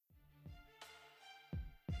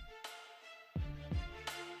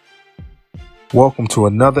Welcome to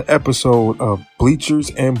another episode of Bleachers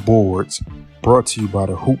and Boards, brought to you by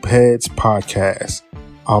the Hoop Heads podcast.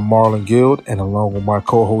 I'm Marlon Guild, and along with my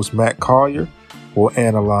co-host Matt Collier, we'll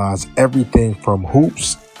analyze everything from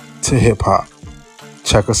hoops to hip-hop.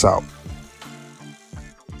 Check us out.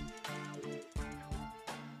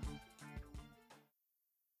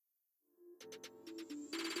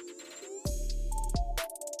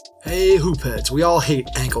 Hey Hoopheads, we all hate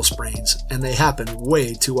ankle sprains, and they happen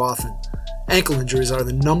way too often. Ankle injuries are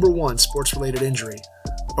the number one sports-related injury.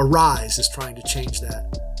 Arise is trying to change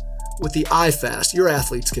that. With the iFast, your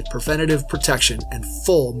athletes get preventative protection and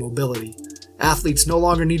full mobility. Athletes no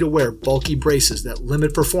longer need to wear bulky braces that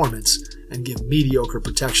limit performance and give mediocre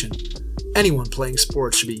protection. Anyone playing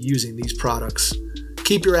sports should be using these products.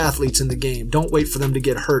 Keep your athletes in the game. Don't wait for them to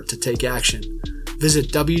get hurt to take action.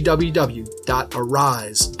 Visit www.arise.com,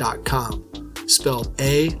 spelled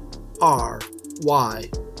A-R-Y-S-E,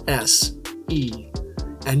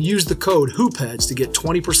 and use the code HOOPHEADS to get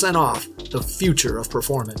 20% off the future of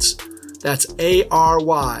performance. That's ARYSE.com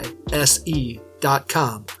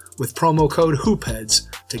with promo code HOOPHEADS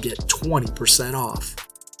to get 20% off.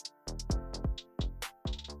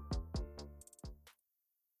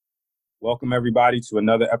 Welcome, everybody, to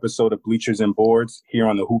another episode of Bleachers and Boards here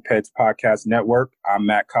on the Hoop Heads Podcast Network. I'm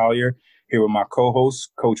Matt Collier, here with my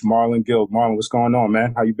co-host, Coach Marlon Guild. Marlon, what's going on,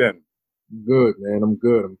 man? How you been? Good, man. I'm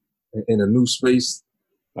good. I'm in a new space.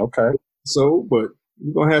 Okay. But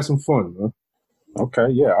we're going to have some fun, man. Okay,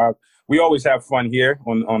 yeah. We always have fun here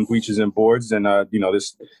on Bleachers and Boards. And,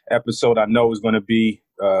 this episode I know is going to be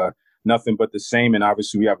nothing but the same. And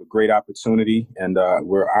obviously we have a great opportunity. And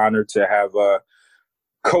we're honored to have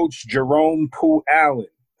Coach Jerome Pooh Allen,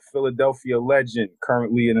 Philadelphia legend,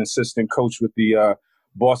 currently an assistant coach with the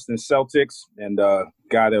Boston Celtics, and a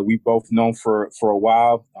guy that we've both known for a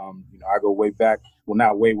while. I go way back, well,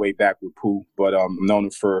 not way back with Pooh, but I've known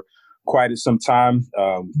him for quite some time.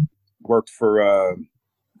 Worked for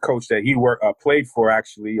coach that he played for,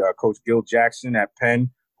 actually, Coach Gil Jackson at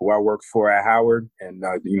Penn, who I worked for at Howard, and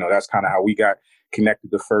that's kind of how we got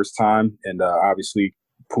connected the first time, and obviously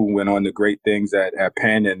Pooh went on to great things at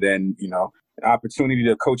Penn, and then, an opportunity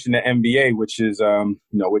to coach in the NBA, which is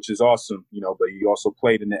awesome, but he also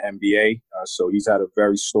played in the NBA. So he's had a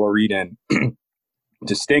very storied and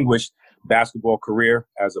distinguished basketball career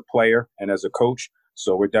as a player and as a coach.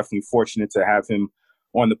 So we're definitely fortunate to have him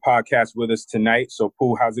on the podcast with us tonight. So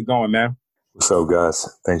Pooh, how's it going, man? What's up, guys?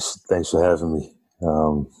 Thanks for having me.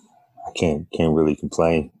 I can't really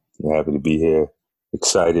complain. I'm happy to be here.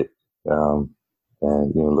 Excited.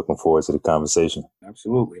 And looking forward to the conversation.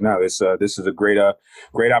 Absolutely. No, this is a great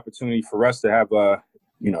opportunity for us to have a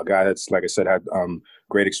guy that's, like I said, had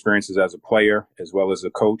great experiences as a player as well as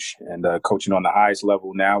a coach, and coaching on the highest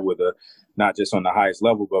level now with not just on the highest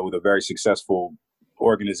level, but with a very successful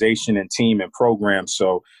organization and team and program.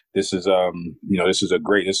 So this is a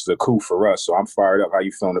coup for us. So I'm fired up. How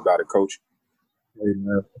you feeling about it, Coach? Hey,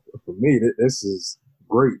 man, for me, this is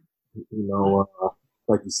great.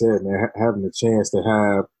 Like you said, man, having the chance to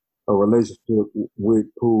have a relationship with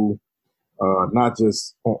Pooh, not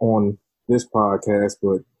just on this podcast,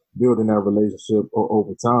 but building that relationship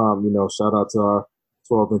over time. Shout out to our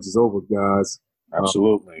 12 inches over guys.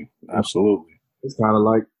 Absolutely. It's kind of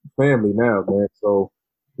like family now, man. So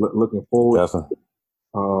looking forward. Definitely.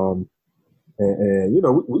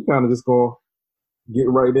 We kind of just gonna get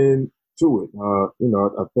right into it.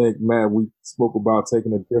 I think, Matt, we spoke about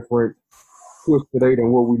taking a different twist today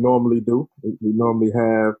than what we normally do. We normally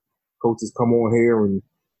have coaches come on here and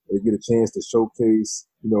they get a chance to showcase,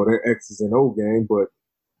 their X's and O game, but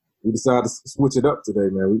we decided to switch it up today,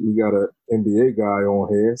 man. We got an NBA guy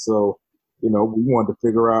on here, so, we wanted to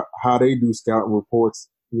figure out how they do scouting reports,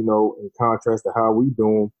 in contrast to how we do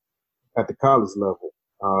them at the college level.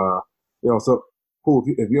 So, cool,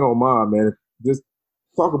 if you don't mind, man, just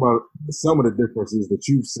talk about some of the differences that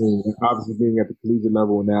you've seen, obviously being at the collegiate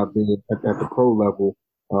level and now being at the pro level,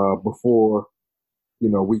 before,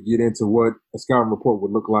 we get into what a scouting report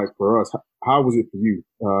would look like for us. How was it for you,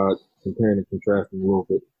 comparing and contrasting a little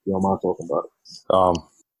bit? You don't mind talking about it?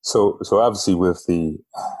 So obviously with the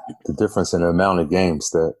difference in the amount of games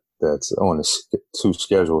that's on the two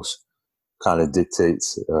schedules kind of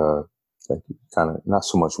dictates, kind of not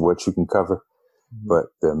so much what you can cover,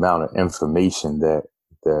 but the amount of information that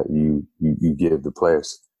you give the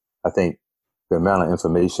players. I think the amount of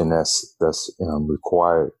information that's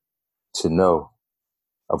required to know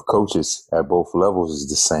of coaches at both levels is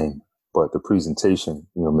the same, but the presentation,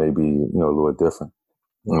 may be, a little different.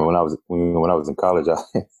 When I was in college,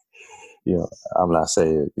 I'm not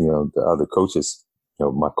saying, the other coaches,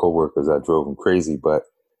 my coworkers, I drove them crazy, but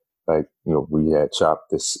like, we had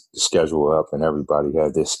chopped this schedule up and everybody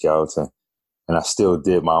had their scouts, and I still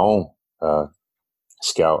did my own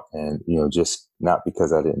scout, and, just not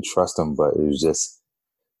because I didn't trust them, but it was just,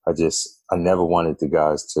 I never wanted the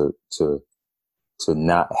guys to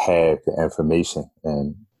not have the information,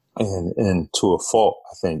 and to a fault,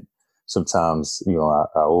 I think sometimes, I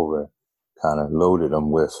over kind of loaded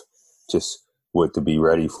them with just what to be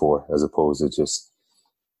ready for, as opposed to just,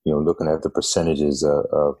 looking at the percentages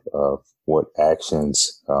of what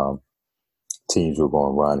actions teams were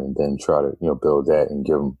going to run, and then try to, build that and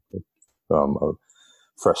give them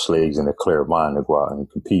fresh legs and a clear mind to go out and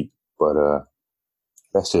compete. But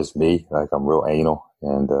that's just me. Like, I'm real anal,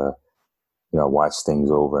 and I watch things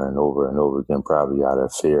over and over and over again, probably out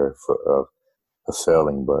of fear of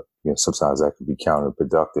failing. But sometimes that could be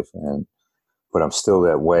counterproductive. But I'm still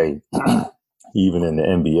that way, even in the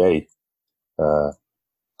NBA.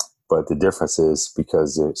 But the difference is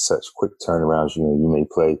because there's such quick turnarounds. You may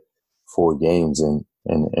play 4 games in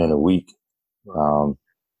a week.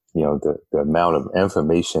 The amount of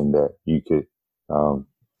information that you could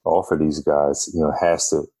offer these guys, has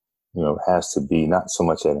to be not so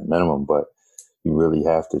much at a minimum, but you really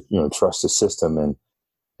have to, trust the system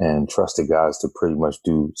and trust the guys to pretty much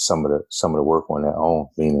do some of the work on their own,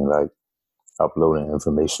 meaning like uploading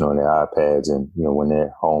information on their iPads, and, when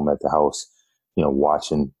they're home at the house,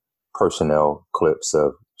 watching personnel clips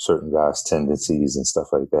of certain guys' tendencies and stuff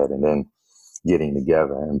like that, and then getting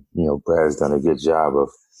together. And, Brad's done a good job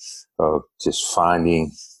of just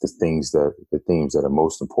finding the themes that are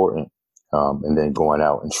most important, and then going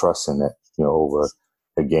out and trusting that, over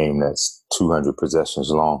a game that's 200 possessions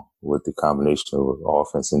long with the combination of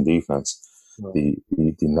offense and defense, right,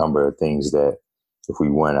 the number of things that if we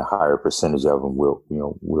win a higher percentage of them,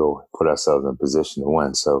 we'll put ourselves in a position to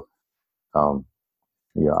win. So,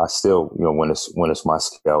 I still, when it's my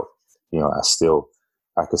scout,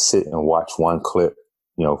 I could sit and watch one clip,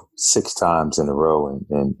 6 times in a row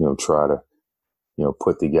and try to,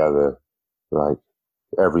 put together like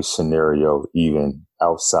every scenario, even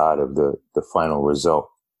outside of the final result.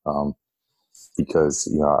 Because,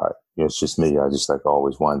 it's just me. I just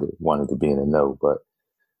always wanted to be in the know. But,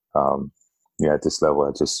 at this level,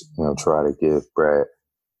 I just, try to give Brad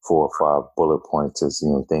 4 or 5 bullet points as,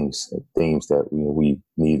 themes that we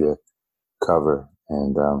need to cover.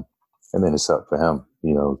 And then it's up for him,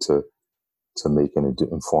 to make an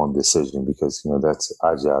informed decision, because, that's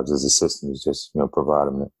our jobs as assistants, is just, provide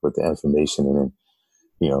him with the information. And then,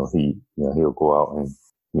 he'll go out and,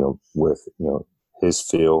 with, his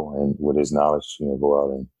feel and with his knowledge, go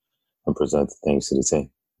out and present the things to the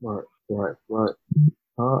team. Right.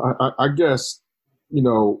 I guess,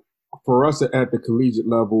 for us at the collegiate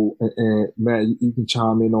level, and Matt, you can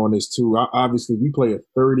chime in on this too. Obviously, we play a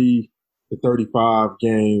 30 to 35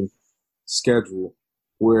 game schedule,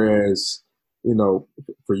 whereas,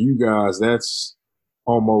 for you guys, that's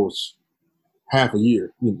almost half a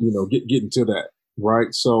year, getting to that,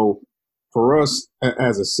 right? So for us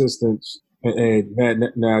as assistants, and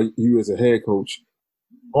Matt, now you as a head coach,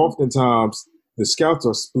 oftentimes the scouts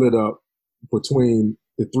are split up between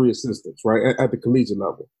the 3 assistants, right, at the collegiate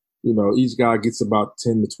level. Each guy gets about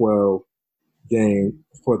 10 to 12 games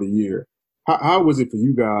for the year. How was it for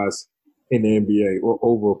you guys in the NBA or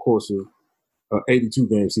over a course of 82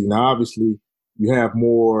 game season? Now, obviously, you have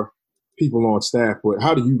more people on staff, but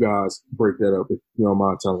how do you guys break that up, if you don't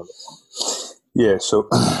mind telling us? Yeah, so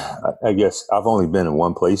I guess I've only been in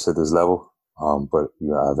one place at this level, but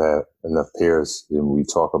I've had enough peers, and we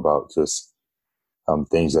talk about just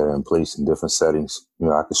things that are in place in different settings.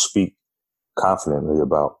 I could speak confidently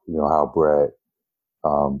about how Brad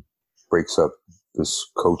breaks up the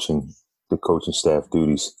coaching staff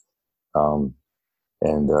duties, but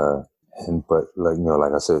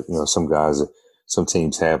like I said, some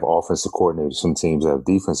teams have offensive coordinators, some teams have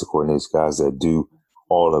defensive coordinators, guys that do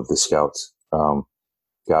all of the scouts,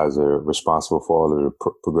 guys that are responsible for all of the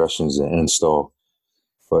progressions and install.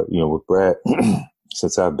 But with Brad,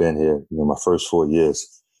 since I've been here, my first 4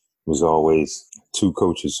 years was always 2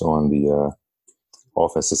 coaches on the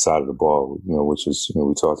offensive side of the ball, which is,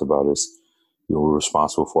 we talked about is, we're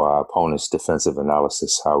responsible for our opponent's defensive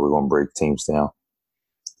analysis, how we're going to break teams down.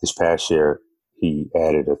 This past year, he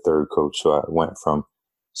added a 3rd coach. So I went from,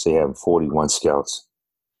 say, having 41 scouts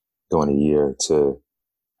during a year to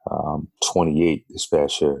 28 this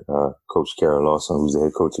past year. Coach Kara Lawson, who's the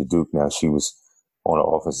head coach at Duke now, she was on the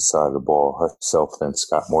offensive side of the ball. Herself and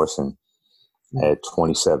Scott Morrison had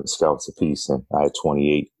 27 scouts apiece, and I had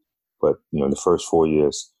 28. But, the first 4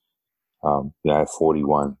 years, I had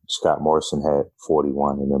 41. Scott Morrison had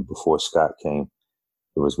 41. And then before Scott came,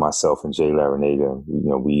 it was myself and Jay Larineda.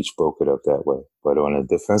 We each broke it up that way. But on the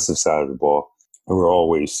defensive side of the ball, there were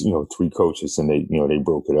always, 3 coaches, and they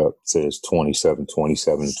broke it up. Say it's 27,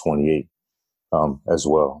 27, and 28 as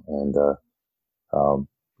well. And,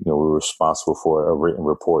 we were responsible for a written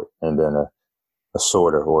report and then a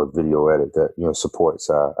sorter or a video edit that, supports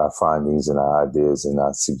our findings and our ideas and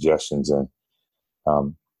our suggestions. And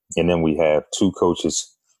then we have 2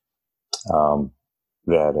 coaches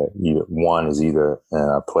that one is either in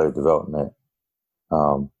our player development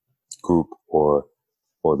group or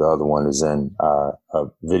the other one is in our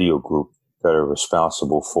video group that are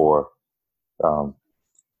responsible for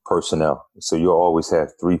personnel. So you'll always have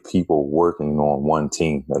 3 people working on one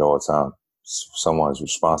team at all times. Someone is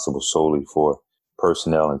responsible solely for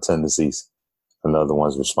personnel and tendencies. Another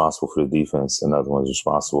one's responsible for the defense. Another one's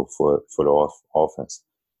responsible for the offense.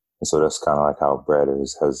 And so that's kind of like how Brad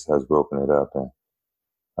has broken it up. And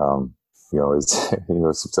it's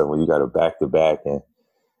sometimes when you got a back-to-back and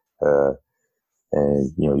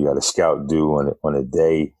you got a scout due on a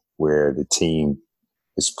day where the team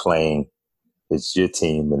is playing, it's your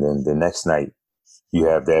team, and then the next night you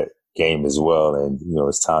have that game as well, and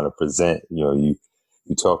it's time to present. You're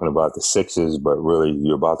talking about the Sixers, but really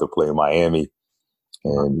you're about to play Miami,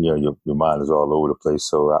 and your mind is all over the place.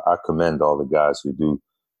 So I commend all the guys who do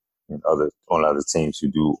on other teams who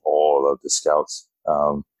do all of the scouts.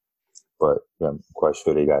 But I'm quite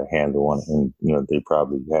sure they got a handle on it, and they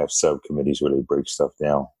probably have subcommittees where they break stuff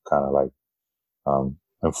down, kind of like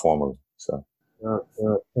informally. So,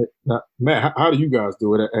 now, Matt, how do you guys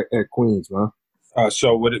do it at Queens, man?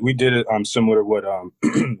 So what we did it similar to what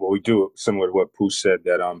what we do, similar to what Pooh said,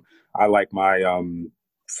 that I like my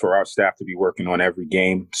for our staff to be working on every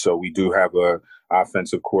game. So we do have a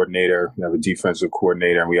offensive coordinator, we have a defensive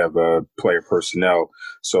coordinator, and we have a player personnel.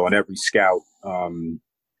 So on every scout,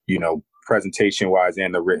 presentation wise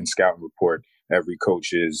and the written scouting report, every coach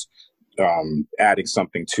is adding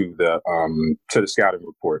something to the scouting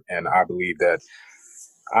report. And I believe that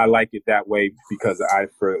I like it that way because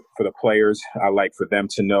for the players, I like for them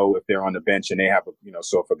to know if they're on the bench and they have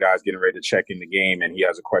so if a guy's getting ready to check in the game and he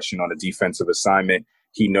has a question on a defensive assignment,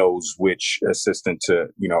 he knows which assistant to,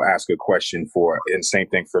 ask a question for. And same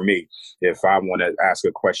thing for me. If I want to ask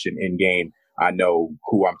a question in game, I know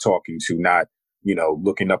who I'm talking to, not,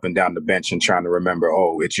 looking up and down the bench and trying to remember,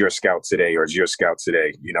 oh, it's your scout today or it's your scout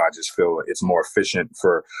today. I just feel it's more efficient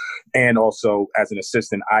and also as an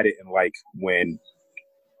assistant, I didn't like when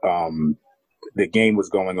the game was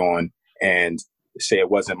going on and say it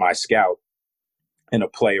wasn't my scout and a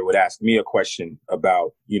player would ask me a question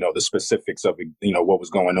about, the specifics of, what was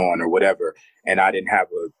going on or whatever. And I didn't have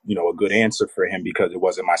a good answer for him because it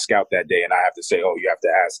wasn't my scout that day. And I have to say, oh, you have to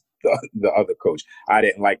ask the other coach. I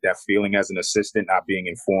didn't like that feeling as an assistant, not being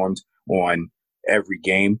informed on every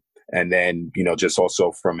game. And then, just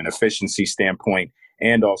also from an efficiency standpoint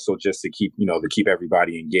and also just to keep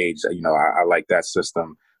everybody engaged. I like that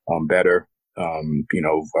system better,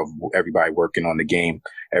 of everybody working on the game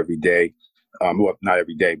every day. Well, not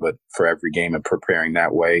every day, but for every game and preparing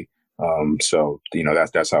that way. So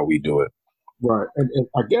that's how we do it. Right. And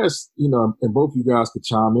I guess, and both you guys could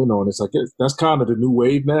chime in on this. I guess that's kind of the new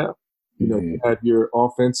wave now. You have your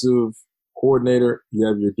offensive coordinator, you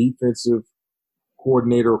have your defensive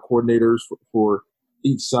coordinator or coordinators for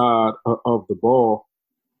each side of the ball.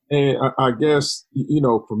 And I guess,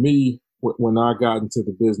 for me, when I got into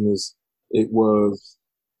the business, it was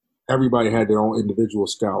everybody had their own individual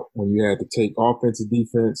scout when you had to take offensive,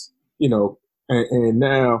 defense, and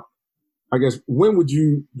now I guess when would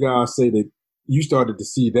you guys say that you started to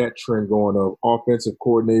see that trend going of offensive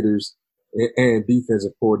coordinators and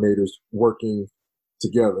defensive coordinators working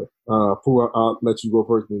together? Pooh, I'll let you go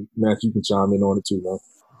first, and Matt, you can chime in on it too, man.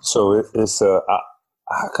 So it's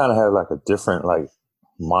I kind of have like a different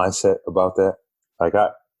mindset about that. Like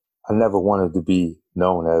I never wanted to be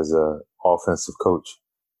known as a offensive coach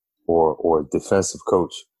or a defensive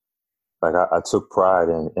coach. Like I took pride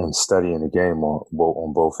in studying the game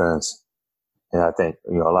on both ends. And I think,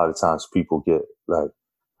 a lot of times people get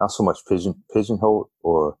not so much pigeonholed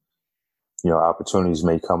or, opportunities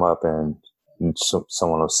may come up and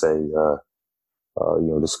someone will say,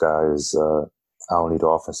 this guy is, I don't need an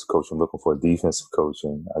offensive coach. I'm looking for a defensive coach.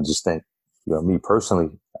 And I just think, me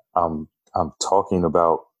personally, I'm talking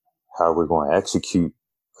about how we're going to execute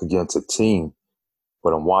against a team,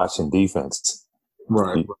 but I'm watching defense.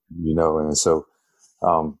 Right. And so,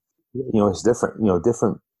 it's different.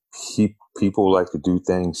 Different people like to do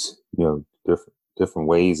things, different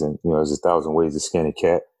ways. And, there's 1,000 ways to skin a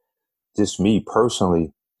cat. Just me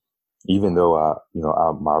personally, even though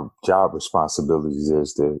my job responsibilities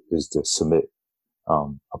is to submit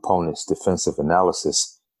opponent's defensive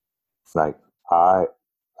analysis. Like I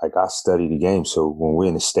study the game. So when we're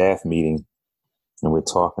in a staff meeting and we're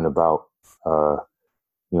talking about,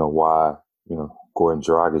 why, Goran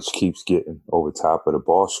Dragic keeps getting over top of the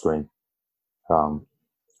ball screen,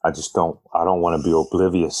 I don't want to be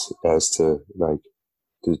oblivious as to like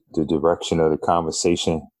the direction of the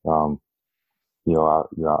conversation. I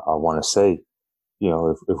want to say,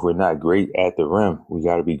 if we're not great at the rim, we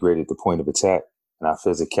got to be great at the point of attack. And our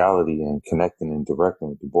physicality and connecting and directing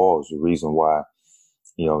with the ball is the reason why,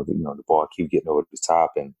 the ball keep getting over the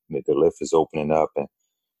top and the lift is opening up and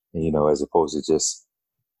as opposed to just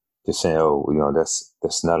saying, oh,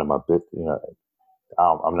 that's none of my bit.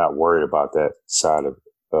 I'm not worried about that side of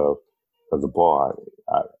the ball.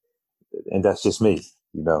 And that's just me,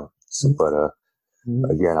 So, but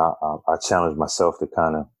again, I challenge myself to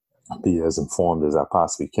kind of be as informed as I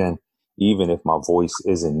possibly can, even if my voice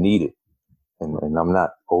isn't needed. And I'm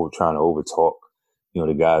not trying to overtalk,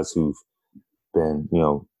 the guys who've been,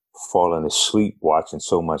 falling asleep watching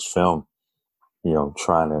so much film,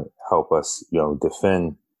 trying to help us,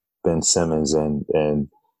 defend Ben Simmons and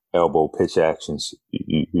elbow pitch actions,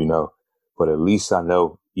 but at least I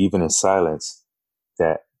know, even in silence,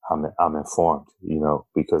 that I'm informed,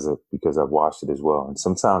 because I've watched it as well. And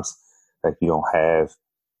sometimes like you don't have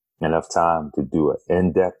enough time to do an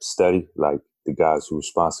in-depth study, like the guys whose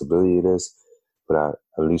responsibility it is, but I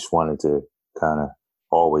at least wanted to kind of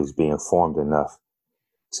always be informed enough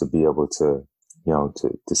to be able to,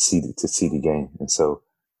 to see the game. And so,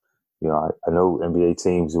 I know NBA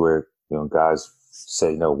teams where, guys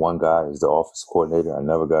say, no, one guy is the offensive coordinator,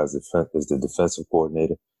 another guy is the defensive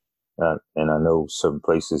coordinator. And I know certain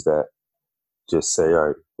places that just say, all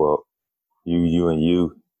right, well,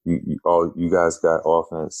 you guys got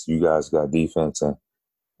offense, you guys got defense, and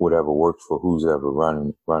whatever works for who's ever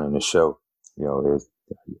running the show. If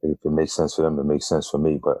it makes sense for them, it makes sense for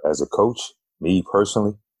me. But as a coach, me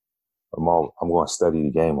personally, I'm going to study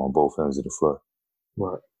the game on both ends of the floor.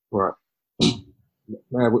 Right.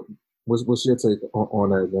 Man, what's your take on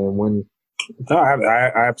that, man? No,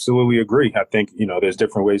 I absolutely agree. I think, there's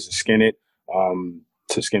different ways to skin it,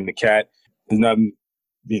 to skin the cat. There's nothing,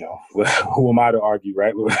 who am I to argue,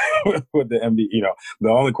 right, with the NBA? The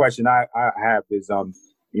only question I have is,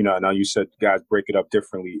 now you said guys break it up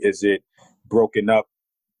differently. Is it broken up?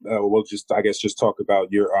 We'll just talk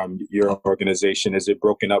about your organization. Is it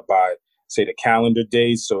broken up by, say, the calendar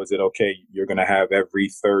days? So is it, okay, you're going to have every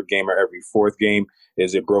third game or every fourth game?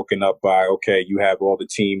 Is it broken up by, okay, you have all the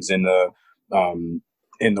teams in the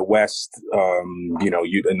West,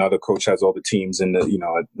 another coach has all the teams in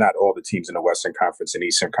the, not all the teams in the Western Conference and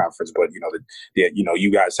Eastern Conference, but,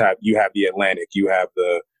 you guys have the Atlantic, you have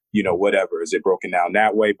the, whatever. Is it broken down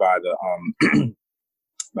that way by the,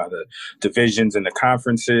 by the divisions and the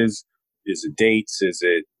conferences? Is it dates? Is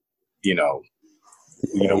it,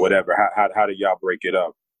 whatever? How do y'all break it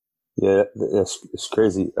up? Yeah, it's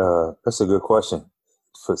crazy. That's a good question.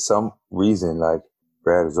 For some reason, like,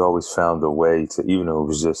 Brad has always found a way to, even though it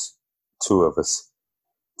was just two of us,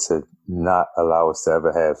 to not allow us to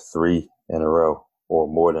ever have three in a row or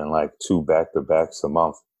more than like two back-to-backs a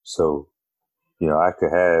month. So, I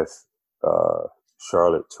could have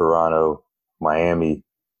Charlotte, Toronto, Miami,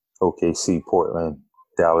 OKC, Portland,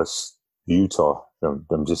 Dallas, Utah.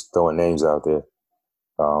 I'm just throwing names out there.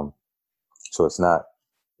 So it's not,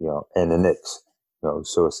 and the Knicks,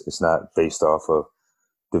 so it's not based off of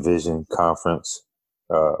division, conference,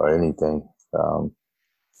 or anything.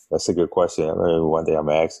 That's a good question. I remember one day I'm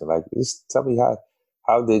asking, like, just tell me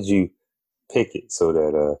how did you pick it so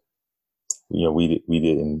that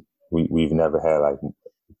we've never had like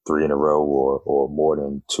three in a row or more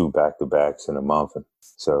than two back-to-backs in a month. And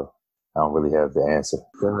so I don't really have the answer.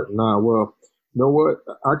 Nah, well, you know what?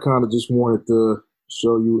 I kind of just wanted to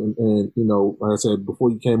show you, and like I said,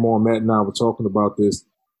 before you came on, Matt and I were talking about this,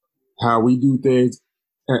 how we do things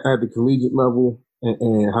at the collegiate level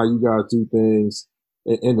and how you guys do things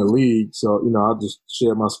in the league. So, I'll just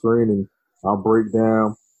share my screen and I'll break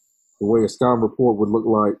down the way a scouting report would look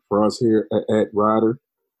like for us here at Rider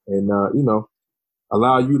and,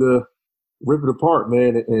 allow you to rip it apart,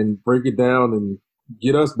 man, and break it down and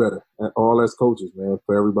get us better, all as coaches, man,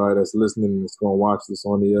 for everybody that's listening and that's going to watch this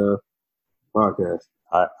on the podcast.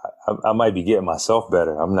 I might be getting myself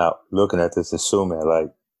better. I'm not looking at this assuming like,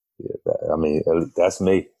 I mean, that's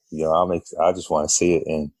me. I just want to see it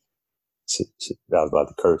and I was about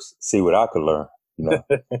to curse. See what I could learn. No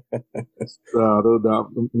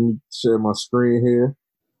doubt. Let me share my screen here.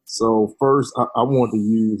 So first, I want to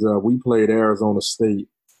use. We played Arizona State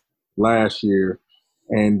last year,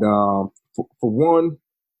 and for one,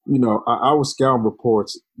 our scouting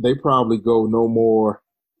reports, they probably go no more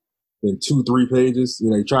than 2-3 pages.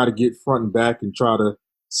 You try to get front and back and try to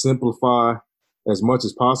simplify as much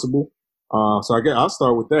as possible. So I guess I'll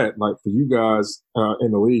start with that. Like for you guys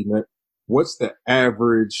in the league, man, what's the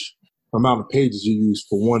average amount of pages you use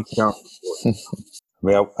for one scout report? I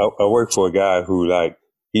mean, I work for a guy who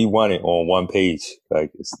he want it on one page.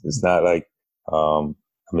 Like it's not like,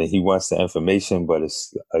 he wants the information, but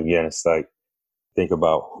it's like, think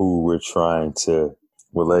about who we're trying to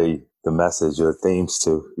relay the message or themes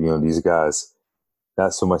to. These guys,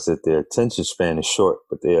 not so much that their attention span is short,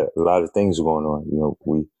 but there are a lot of things going on.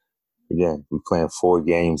 We playing 4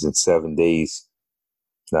 games in 7 days.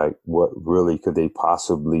 Like, what really could they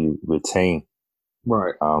possibly retain?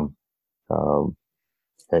 Right.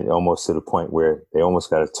 And almost to the point where they almost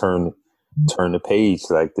got to turn the page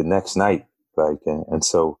like the next night. And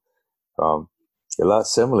so, a lot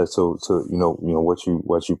similar to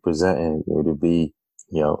what you present, and to be,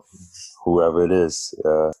 whoever it is.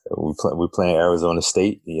 We're playing Arizona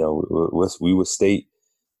State. We would state,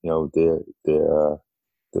 their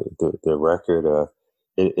record.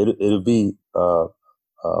 It'll be a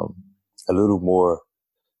little more.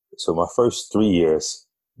 So my first 3 years,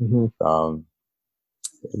 mm-hmm.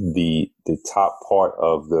 The top part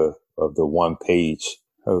of the one page,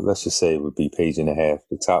 let's just say it would be page and a half.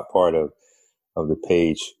 The top part of the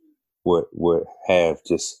page would have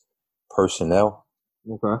just personnel,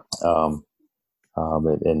 okay,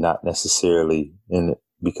 and not necessarily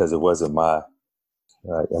because it wasn't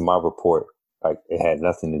in my report. Like, it had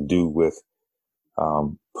nothing to do with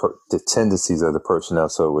the tendencies of the personnel.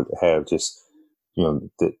 So it would have just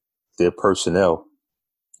their personnel.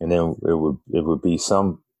 And then it would be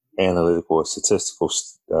some analytical or statistical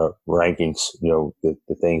rankings,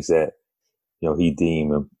 the things that, he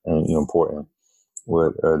deemed important.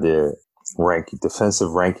 What are their defensive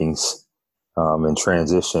rankings in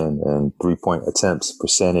transition and 3-point attempts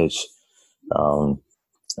percentage,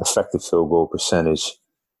 effective field goal percentage,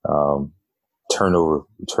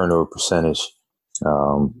 turnover percentage,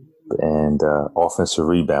 and offensive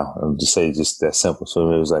rebound. Just say just that simple. So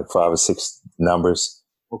it was like 5 or 6 numbers.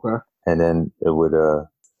 Okay. And then it would,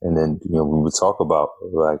 we would talk about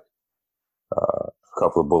a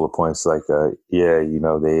couple of bullet points, like, they are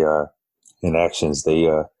in actions. They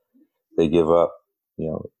give up,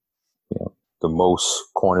 the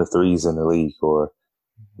most corner threes in the league, or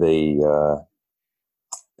they are,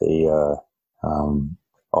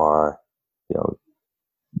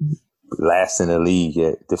 last in the league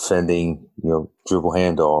at defending, dribble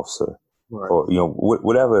handoffs, right. Or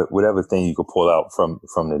whatever thing you could pull out from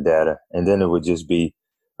the data, and then it would just be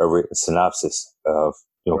a written synopsis of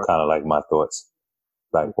right. kind of like my thoughts,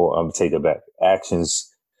 I'm gonna take it back, actions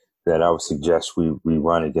that I would suggest we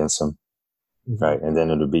run against them, mm-hmm. right, and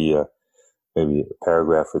then it'll be maybe a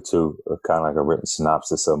paragraph or two, kind of like a written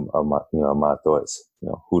synopsis of my my thoughts,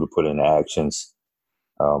 who to put into actions,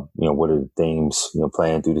 what are the themes,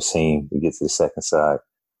 playing through the seam to get to the second side,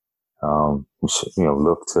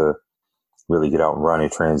 look to really get out and run in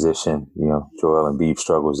transition. Joel Embiid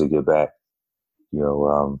struggles to get back.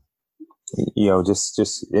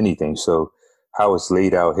 Just anything. So how it's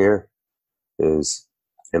laid out here is,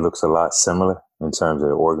 it looks a lot similar in terms of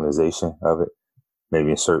the organization of it.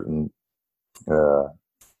 Maybe in certain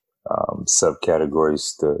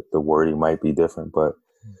subcategories, the wording might be different, but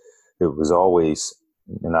it was always,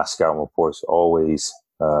 in our scouting reports, always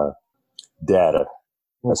data,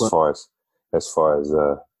 okay, as far as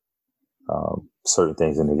certain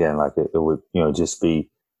things. And again, like it would, just be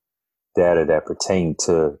data that pertain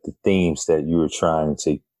to the themes that you were trying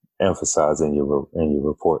to emphasize in your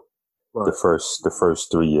report. Right. The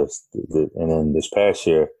first 3 years, and then this past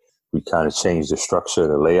year, we kind of changed the structure,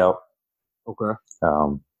 the layout. Okay.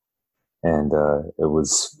 And it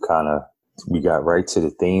was kind of, we got right to the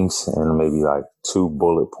themes, and maybe like 2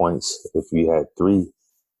 bullet points. If we had 3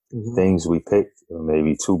 mm-hmm. things we picked,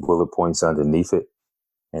 maybe 2 bullet points underneath it,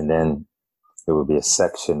 and then it would be a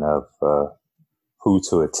section of who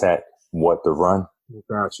to attack, what to run,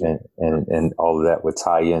 gotcha. and all of that would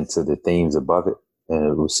tie into the themes above it.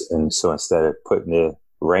 And so instead of putting the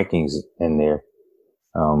rankings in there,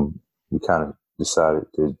 we kind of decided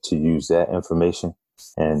to use that information,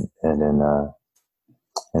 and then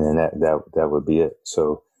that would be it.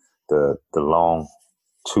 So the long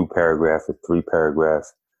 2-paragraph or 3-paragraph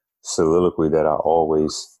soliloquy that I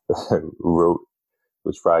always wrote,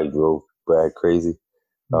 which probably drove Brad crazy,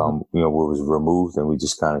 was removed, and we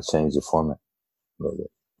just kind of changed the format a little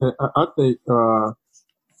bit. And I think,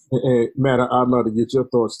 and Matt, I'd love to get your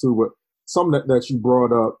thoughts too, but something that you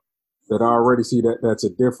brought up that I already see that that's a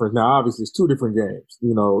difference. Now, obviously, it's two different games.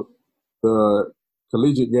 You know, the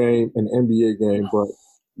collegiate game and NBA game, but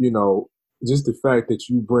you know, just the fact that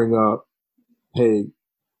you bring up, hey,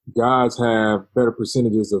 guys have better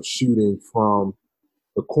percentages of shooting from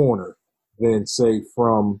the corner than say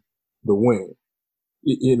from the wing.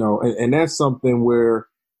 You know, and that's something where,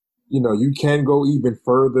 you know, you can go even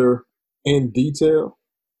further in detail.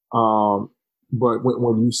 But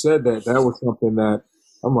when you said that, that was something that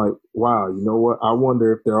I'm like, wow, you know what? I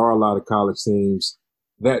wonder if there are a lot of college teams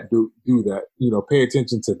that do that. You know, pay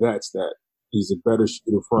attention to that stat. He's a better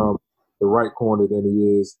shooter from the right corner than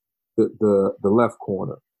he is the left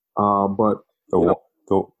corner. But you know,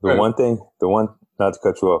 the one not to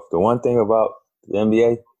cut you off, the one thing about the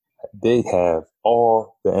NBA, they have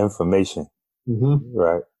all the information,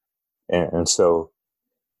 right? And so,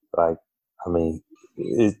 like, I mean,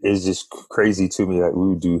 it's just crazy to me. Like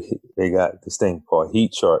they got this thing called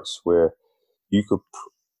heat charts where you could,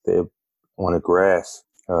 they're on a graph,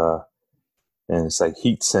 and it's like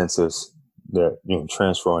heat sensors that, you know,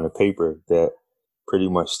 transfer on the paper that pretty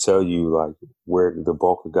much tell you like where the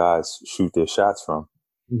bulk of guys shoot their shots from.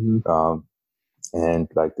 And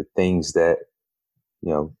like the things that,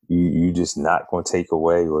 you know, you just not going to take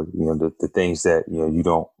away, or, you know, the things that, you know, you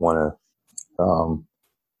don't want to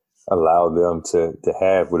allow them to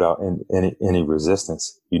have without any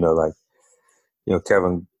resistance. You know, like, you know,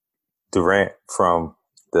 Kevin Durant from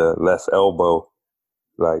the left elbow,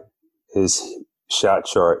 like his shot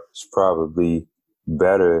chart is probably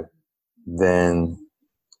better than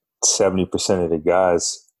 70% of the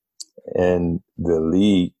guys in the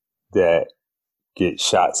league that get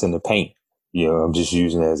shots in the paint. You know, I'm just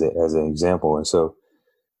using it as an example. And so,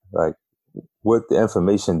 like, what the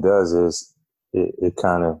information does is it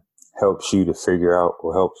kind of helps you to figure out,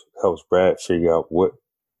 or helps Brad figure out what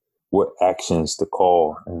actions to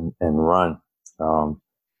call and run.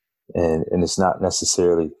 And it's not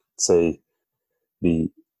necessarily, say, the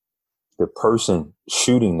person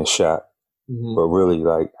shooting the shot, but really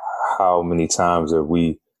like how many times are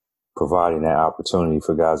we providing that opportunity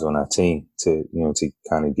for guys on our team to, you know, to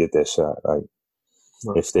kind of get that shot. Like,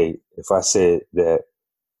 if I said that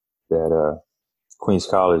Queens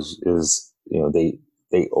College is, you know, they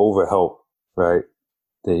overhelp, right?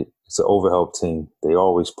 It's an overhelp team. They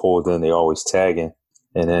always pulled in, they always tagging.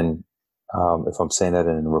 And then, if I'm saying that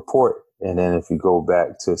in the report, and then if you go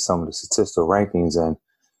back to some of the statistical rankings and,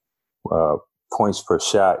 points per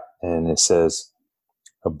shot, and it says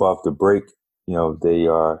above the break, you know, they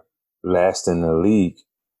are last in the league.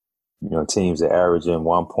 You know, teams are averaging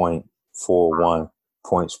 1.41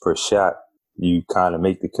 points per shot. You kind of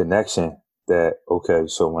make the connection that, okay,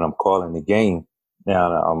 so when I'm calling the game,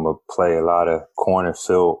 now I'm going to play a lot of corner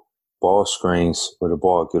field ball screens where the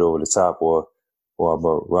ball get over the top, or I'm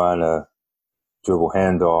going to run a dribble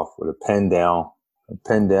handoff with a pen down,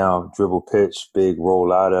 dribble pitch, big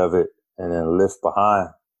roll out of it, and then lift behind,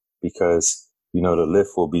 because, you know, the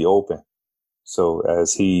lift will be open. So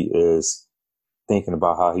as he is thinking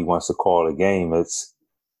about how he wants to call a game, it's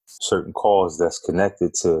certain calls that's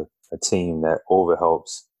connected to a team that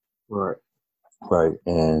overhelps. Right.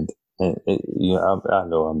 And you know, I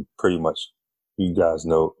know I'm pretty much, you guys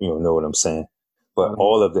know what I'm saying, but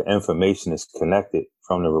all of the information is connected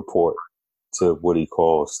from the report to what he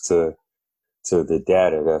calls to the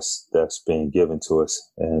data that's being given to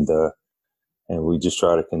us. And we just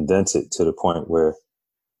try to condense it to the point where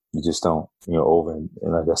you just don't, you know, and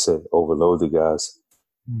like I said, overload the guys,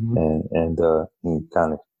 and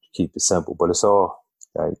kind of keep it simple. But it's all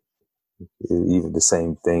like, even the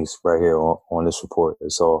same things right here on this report.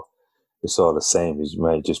 It's all the same. It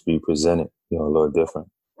might just be presented, you know, a little different.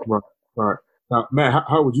 Right. Now, Matt,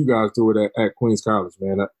 how would you guys do it at Queens College,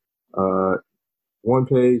 man? 1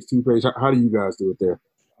 page, 2 page. How do you guys do it there?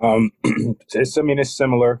 It's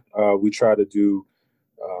similar. We try to do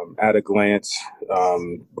at a glance,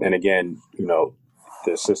 and again, you know,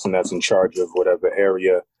 the assistant that's in charge of whatever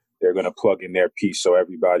area, they're going to plug in their piece, so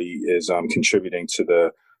everybody is contributing to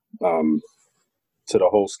the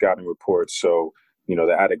whole scouting report. So, you know,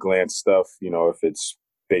 the at a glance stuff, you know, if it's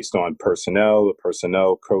based on personnel, the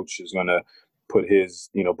personnel coach is going to put his,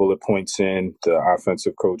 you know, bullet points in. The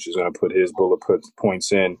offensive coach is going to put his bullet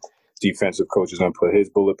points in. Defensive coach is going to put his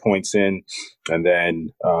bullet points in, and then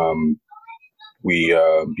we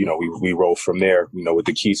roll from there. You know, with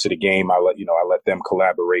the keys to the game, I let them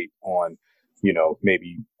collaborate on, you know,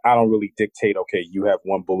 maybe I don't really dictate, okay, you have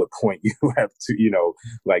 1 bullet point, you have 2, you know,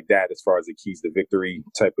 like that as far as the keys to victory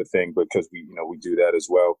type of thing, because we do that as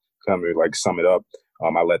well. Kind of like sum it up.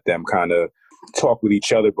 I let them kind of talk with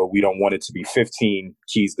each other, but we don't want it to be 15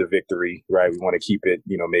 keys to victory, right? We want to keep it,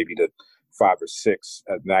 maybe to 5 or 6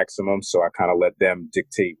 at maximum. So I kind of let them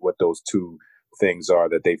dictate what those 2 things are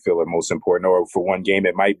that they feel are most important. Or for one game,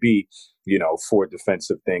 it might be, 4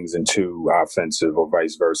 defensive things and 2 offensive, or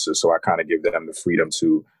vice versa. So I kind of give them the freedom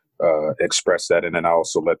to express that. And then I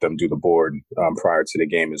also let them do the board prior to the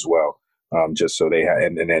game as well, just so they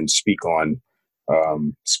and then speak on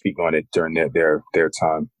it during their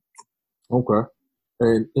time. Okay.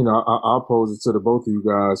 And, I'll pose it to the both of you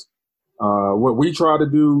guys. What we try to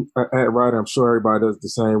do at Rider, I'm sure everybody does the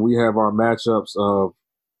same. We have our matchups of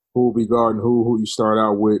who will be guarding who you start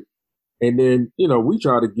out with. And then, we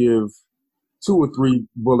try to give 2 or 3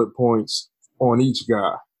 bullet points on each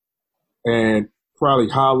guy and probably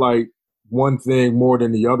highlight one thing more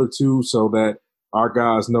than the other 2 so that our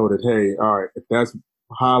guys know that, hey, all right, if that's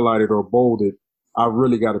highlighted or bolded, I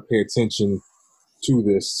really got to pay attention to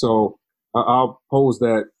this. So I'll pose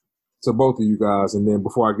that to both of you guys, and then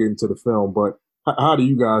before I get into the film. But how do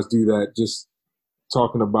you guys do that? Just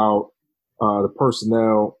talking about the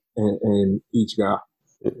personnel and each guy.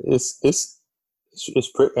 It's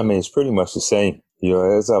pretty much the same.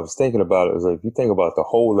 As I was thinking about it, like if you think about the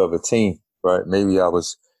whole of a team, right? Maybe I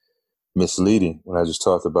was misleading when I just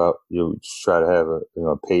talked about try to have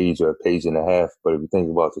a page or a page and a half. But if you think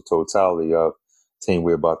about the totality of the team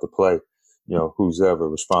we're about to play, who's ever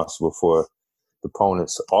responsible for the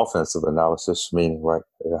opponent's offensive analysis, meaning right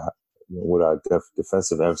what our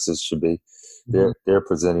defensive emphasis should be. They're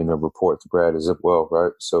presenting a report to Brad as well,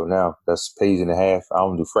 right? So now that's a page and a half. I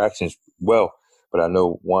don't do fractions well, but I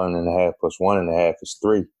know 1.5 plus 1.5 is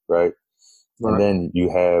 3, right? And then you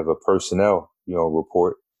have a personnel,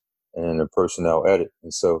 report and a personnel edit.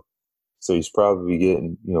 And so he's probably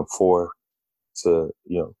getting, 4 to,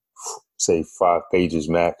 say 5 pages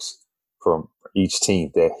max from each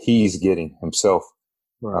team that he's getting himself.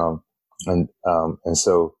 Right. And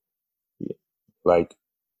so like,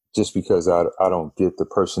 just because I don't get the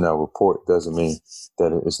personnel report doesn't mean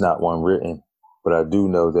that it's not one written, but I do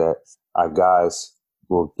know that our guys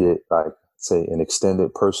will get, like, say, an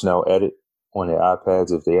extended personnel edit on their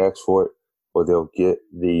iPads if they ask for it, or they'll get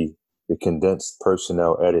the condensed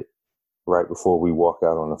personnel edit right before we walk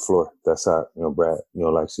out on the floor. That's how, Brad,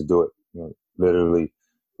 likes to do it. Literally,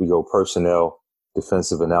 we go personnel,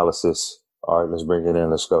 defensive analysis. All right, let's bring it in.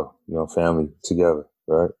 Let's go. Family together,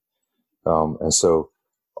 right? And so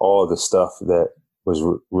all the stuff that was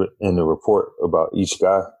in the report about each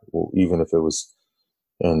guy, even if it was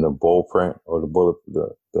in the bold print or the bullet,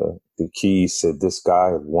 the keys said this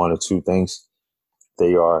guy, 1 or 2 things,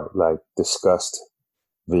 they are like discussed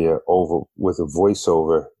with a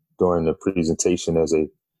voiceover during the presentation as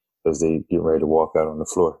they get ready to walk out on the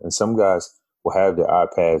floor. And some guys will have their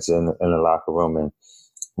iPads in the locker room and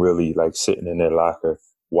really like sitting in their locker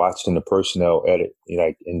watching the personnel edit,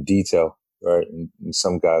 like in detail, right? And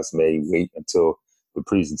some guys may wait until the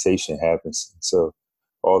presentation happens. So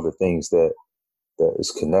all the things that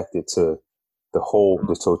is connected to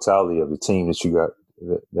the totality of the team that you got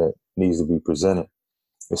that needs to be presented,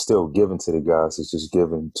 it's still given to the guys. It's just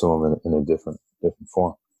given to them in a different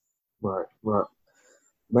form. Right.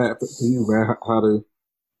 Matt, for you, man, how to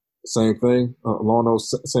same thing along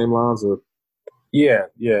those same lines? Or? Yeah.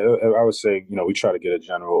 I would say, we try to get a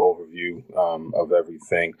general overview of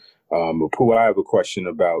everything. But Pooh, I have a question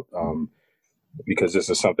about, because this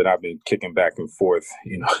is something I've been kicking back and forth,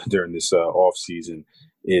 during this off season,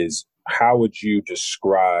 is how would you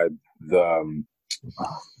describe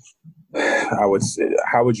how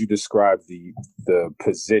would you describe the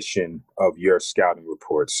position of your scouting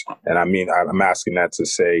reports? And I mean, I'm asking that to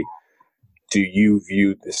say, do you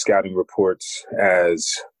view the scouting reports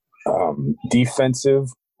as defensive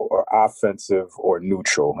or offensive or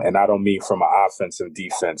neutral? And I don't mean from an offensive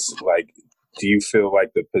defense. Like, do you feel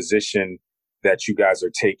like the position that you guys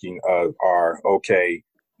are taking are okay,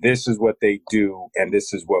 this is what they do and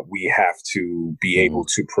this is what we have to be able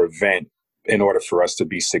to prevent in order for us to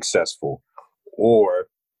be successful? Or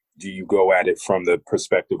do you go at it from the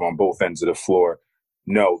perspective on both ends of the floor?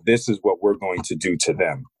 No, this is what we're going to do to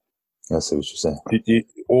them. I see what you're saying.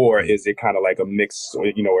 Or is it kind of like a mix, or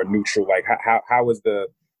neutral? Like how is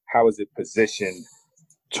it positioned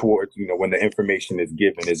towards, when the information is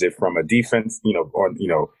given? Is it from a defense, or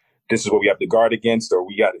this is what we have to guard against, or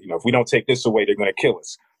we got, if we don't take this away, they're going to kill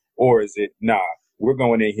us? Or is it, nah, we're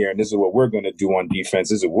going in here and this is what we're going to do on defense,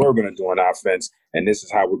 this is what we're going to do on offense, and this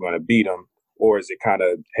is how we're going to beat them? Or is it kind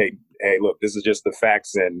of, hey, look, this is just the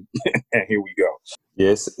facts and and here we go?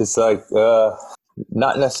 Yes, it's like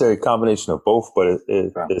not necessarily a combination of both, but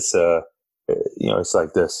it's it's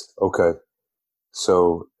like this. Okay,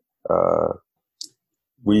 so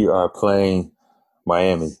we are playing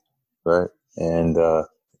Miami, right? And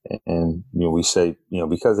we say,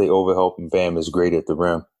 because they overhelp and Bam is great at the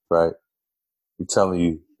rim, right? We're telling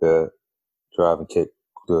you the drive and kick,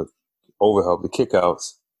 the overhelp, the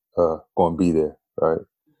kickouts are going to be there, right?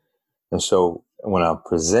 And so when I'm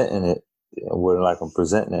presenting it, I'm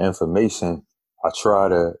presenting the information, I try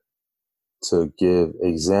to give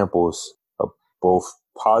examples of both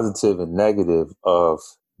positive and negative of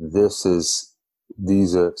these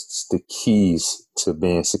are the keys to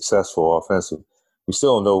being successful offensively. We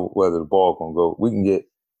still don't know whether the ball going to go. We can get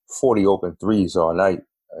 40 open threes all night,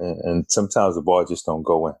 and sometimes the ball just don't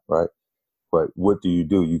go in, right? But what do?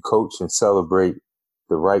 You coach and celebrate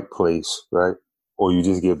the right place, right? Or you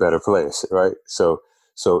just get better players, right? So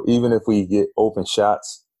even if we get open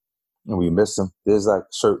shots and we miss them, there's like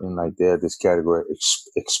certain this category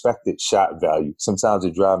expected shot value. Sometimes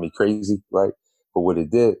it drives me crazy, right? But what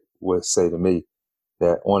it did was say to me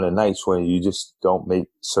that on the nights when you just don't make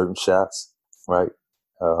certain shots, right?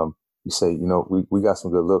 You say, we got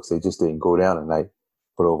some good looks. They just didn't go down tonight.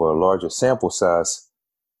 But over a larger sample size,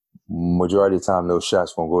 majority of the time those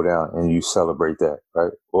shots won't go down, and you celebrate that,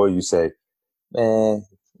 right? Or you say, man,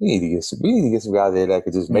 we need to get some guys there that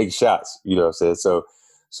could just make shots. You know what I'm saying?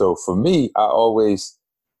 So for me, I always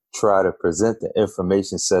try to present the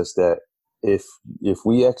information such that if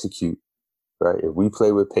we execute, right, if we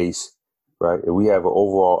play with pace, right, if we have an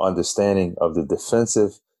overall understanding of their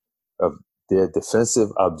defensive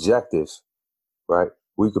objective, right,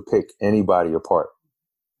 we could pick anybody apart,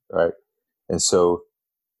 right? And so,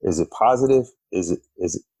 is it positive? Is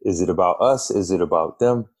it about us? Is it about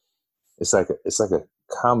them? It's like a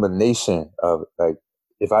combination of, like,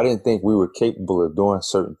 if I didn't think we were capable of doing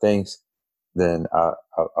certain things, then I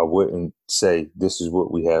wouldn't say this is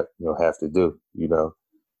what we have to do,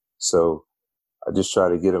 So I just try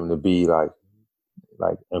to get them to be like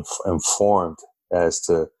informed as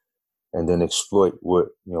to, and then exploit what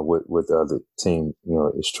the other team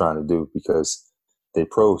is trying to do, because they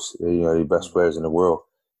pros, they're best players in the world,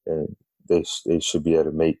 and they should be able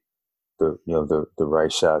to make the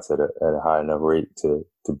right shots at a high enough rate to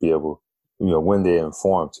be able, when they're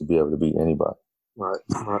informed, to be able to beat anybody. Right.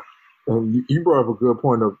 And you brought up a good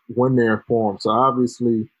point of when they're informed. So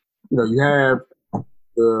obviously, you have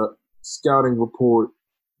the scouting report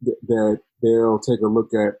that they'll take a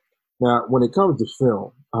look at. Now, when it comes to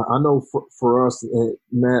film, I know for us, and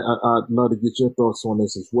Matt, I'd love to get your thoughts on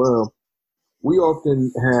this as well. We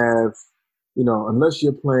often have, unless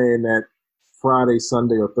you're playing that Friday,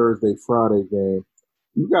 Sunday, or Thursday, Friday game,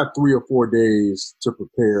 you got 3 or 4 days to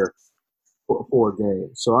prepare for a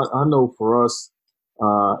game. So I know for us,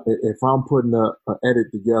 if I'm putting an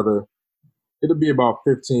edit together, it'll be about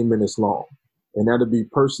 15 minutes long. And that'll be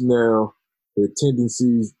personnel, their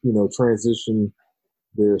tendencies, transition,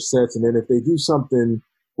 their sets. And then if they do something,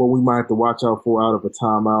 well, we might have to watch out for out of a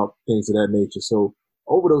timeout, things of that nature. So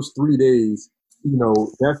over those 3 days,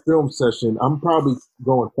 that film session, I'm probably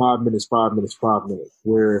going 5 minutes,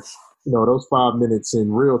 where, those 5 minutes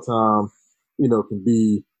in real time, can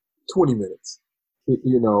be 20 minutes.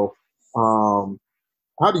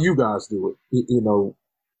 How do you guys do it?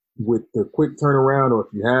 With the quick turnaround, or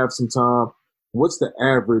if you have some time, what's the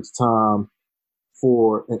average time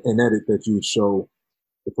for an edit that you would show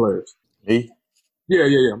the players? Me? Yeah.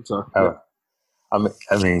 I'm sorry. I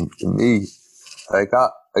mean, to me,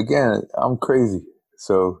 I'm crazy.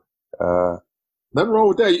 So nothing wrong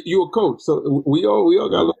with that. You're a coach, so we all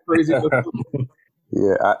got a little crazy.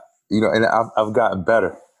 Yeah, and I've gotten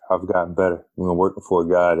better. Working for a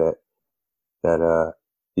guy that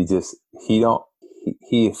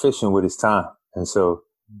he efficient with his time, and so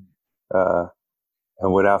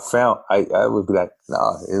and what I found, I would be like,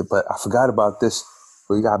 no, but I forgot about this.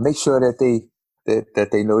 We gotta make sure that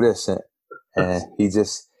they know this, and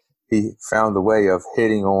he found a way of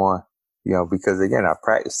hitting on, because again, our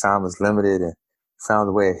practice time is limited, and found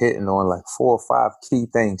a way of hitting on like 4 or 5 key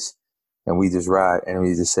things, and we just ride, and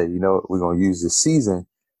we just say, we're gonna use the season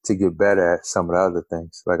to get better at some of the other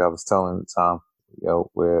things. Like I was telling Tom,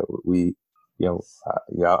 where we, I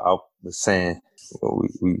was saying,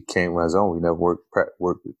 we came on zone. We never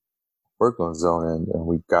worked on zone, and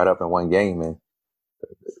we got up in one game, and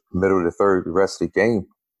middle of the third, the rest of the game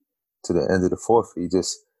to the end of the fourth, we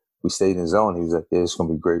stayed in zone. He was like, yeah, it's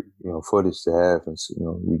gonna be great, footage to have, and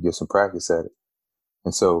we get some practice at it.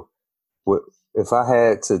 And so, what if I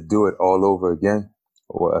had to do it all over again,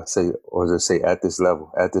 or just say at this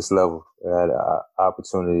level, I had an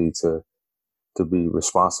opportunity to be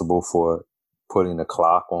responsible for putting the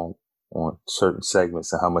clock on certain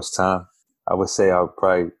segments and how much time. I would say I would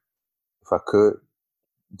probably, if I could,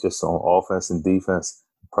 just on offense and defense,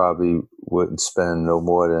 probably wouldn't spend no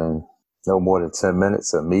more than 10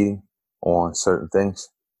 minutes a meeting on certain things.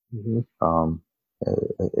 Mm-hmm.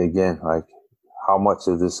 Again, like, how much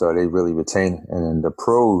of this are they really retaining? And then the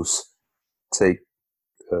pros take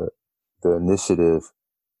the initiative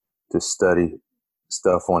to study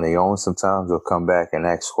stuff on their own. Sometimes they'll come back and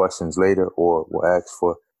ask questions later, or will ask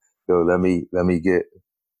for, yo, let me get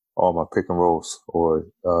all my pick and rolls, or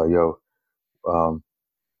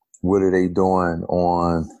what are they doing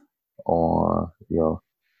on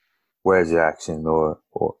wedge action, or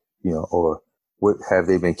what have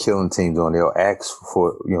they been killing teams on? They'll ask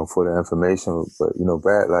for the information, but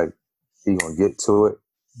Brad, like, he gonna get to it,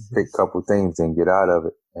 pick a couple things and get out of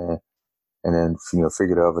it, and then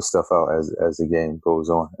figure the other stuff out as the game goes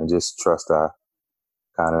on, and just trust our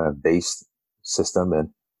kind of base system, and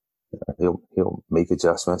he'll make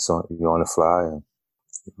adjustments on the fly, and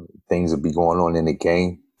things will be going on in the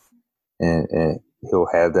game, and he'll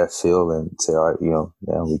have that feel and say, all right,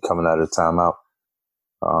 now we coming out of the timeout.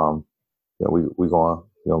 We going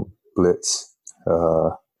blitz.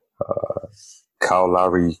 Kyle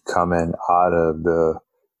Lowry coming out of the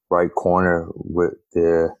right corner with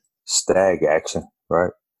their stag action,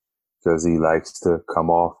 right? Because he likes to come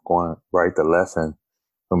off going right to left, and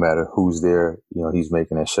no matter who's there, he's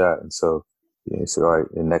making a shot. And so, all right,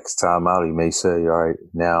 the next time out, he may say, all right,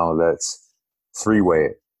 now let's three-way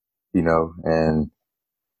it, and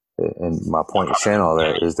my point in saying all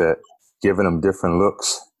that is that giving them different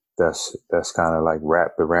looks, that's kind of like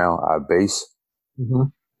wrapped around our base. Mm-hmm.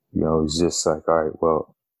 It's just like, all right,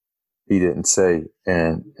 well, he didn't say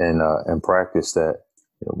and practice that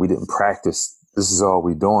we didn't practice. This is all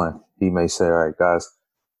we doing. He may say, all right, guys,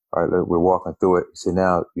 all right, we're walking through it. So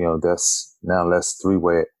now, now let's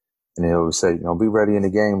three-way it. And then he'll say, be ready in the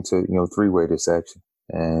game to, three-way this action.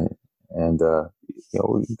 And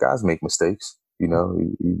guys make mistakes.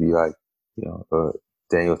 You'd be like,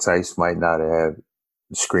 Daniel Tice might not have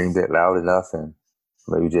screamed it loud enough, and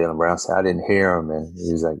maybe Jaylen Brown said, I didn't hear him. And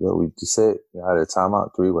he's like, we just said, out of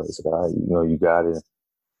timeout, three-way. So, all right, you got it.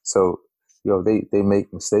 So, they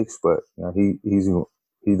make mistakes, but he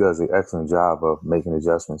does an excellent job of making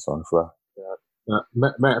adjustments on the fly. Yeah.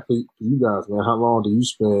 Matt, for you guys, man, how long do you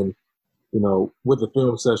spend, with the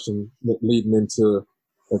film session leading into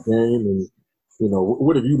a game? And,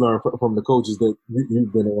 what have you learned from the coaches that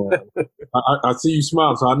you've been around? I see you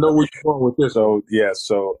smile, so I know where you're going with this.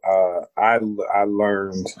 So I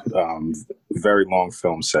learned very long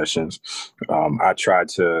film sessions. I tried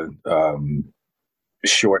to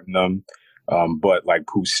shorten them. But like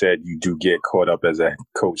Pooh said, you do get caught up as a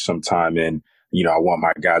coach sometime, and I want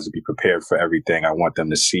my guys to be prepared for everything. I want them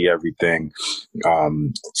to see everything.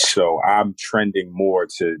 So I'm trending more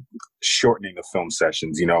to shortening the film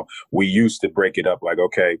sessions. We used to break it up like,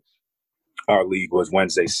 okay, our league was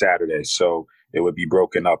Wednesday, Saturday. So it would be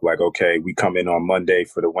broken up like, okay, we come in on Monday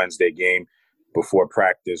for the Wednesday game. Before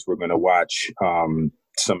practice, we're going to watch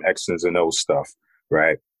some X's and O's stuff,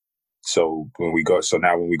 right? So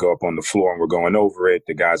now when we go up on the floor and we're going over it,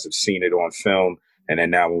 the guys have seen it on film. And then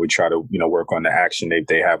now when we try to, work on the action,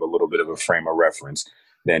 they have a little bit of a frame of reference.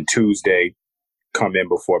 Then Tuesday, come in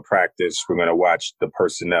before practice, we're going to watch the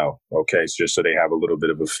personnel. Okay. So just so they have a little bit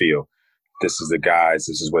of a feel. This is the guys.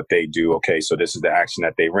 This is what they do. Okay. So this is the action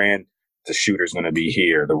that they ran. The shooter's going to be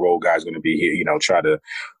here. The role guy's going to be here, try to,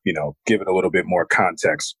 give it a little bit more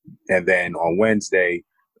context. And then on Wednesday,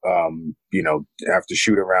 after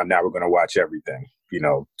shoot around, now we're going to watch everything,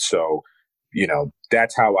 so,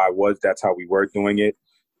 that's how we were doing it.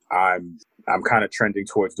 I'm kind of trending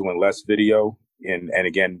towards doing less video and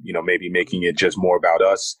again, maybe making it just more about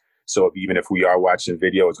us. So even if we are watching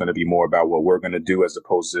video, it's going to be more about what we're going to do as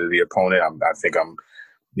opposed to the opponent. I think I'm,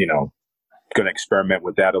 going to experiment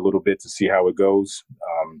with that a little bit to see how it goes,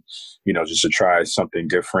 just to try something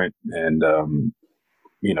different. And,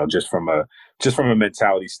 just from a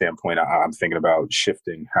mentality standpoint, I'm thinking about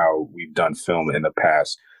shifting how we've done film in the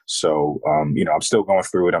past. So, I'm still going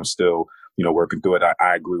through it. I'm still, working through it.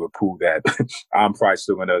 I agree with Pooh that I'm probably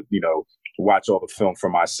still going to, watch all the film for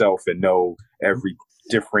myself and know every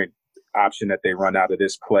different option that they run out of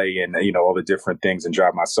this play and, all the different things and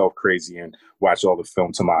drive myself crazy and watch all the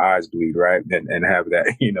film till my eyes bleed, right? And have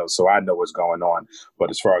that, so I know what's going on. But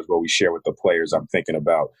as far as what we share with the players, I'm thinking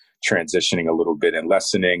about transitioning a little bit and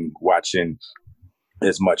lessening, watching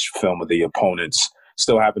as much film of the opponents,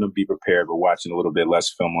 still having them be prepared, but watching a little bit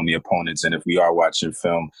less film on the opponents. And if we are watching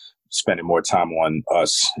film, spending more time on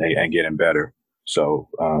us and getting better. So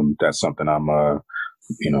that's something I'm,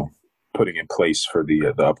 putting in place for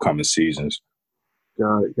the upcoming seasons.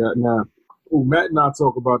 Got it. Now, Matt and I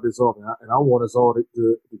talk about this often, and I want us all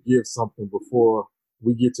to give something before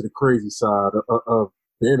we get to the crazy side of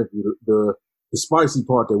the interview, the spicy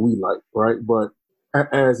part that we like, right? But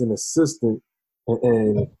as an assistant,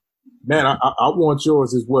 and man, I want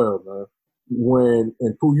yours as well, man.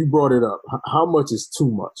 And Pooh, you brought it up. How much is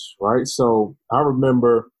too much, right? So I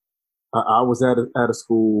remember I was at a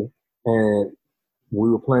school and we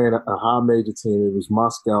were playing a high major team. It was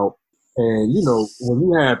Moscow. And, when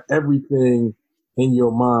you have everything in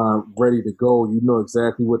your mind ready to go, you know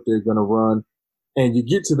exactly what they're going to run. And you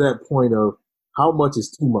get to that point of how much is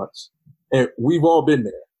too much. And we've all been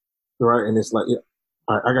there, right? And it's like, yeah,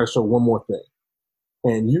 I got to show one more thing.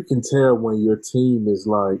 And you can tell when your team is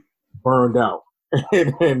like burned out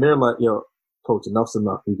and they're like, yo, coach, enough's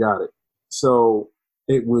enough. We got it. So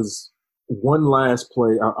it was one last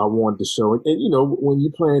play I wanted to show. And, when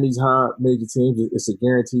you're playing these high major teams, it's a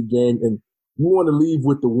guaranteed game. And you want to leave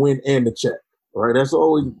with the win and the check, right? That's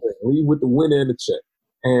always the thing. Leave with the win and the check.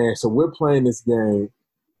 And so we're playing this game,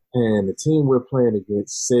 and the team we're playing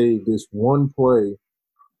against saved this one play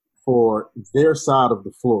for their side of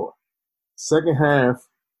the floor. Second half,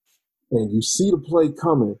 and you see the play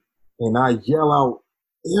coming, and I yell out,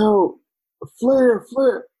 yo, flare.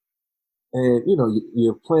 And,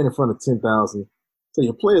 you're playing in front of 10,000, so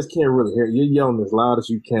your players can't really hear it. You're yelling as loud as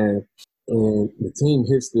you can, and the team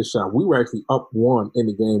hits this shot. We were actually up 1 in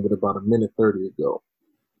the game with about a minute 30 to go.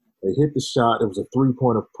 They hit the shot. It was a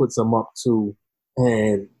three-pointer, puts them up 2,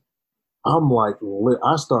 and I'm like,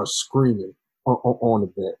 I start screaming on the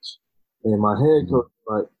bench. And my head coach was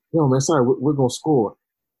like, yo, man, sorry, we're going to score.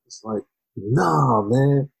 It's like, nah,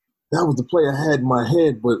 man. That was the play I had in my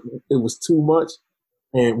head, but it was too much.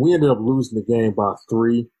 And we ended up losing the game by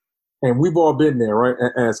 3. And we've all been there, right,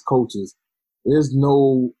 as coaches. There's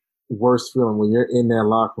no worse feeling when you're in that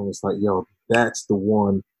locker room. It's like, yo, that's the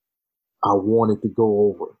one I wanted to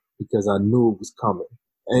go over because I knew it was coming.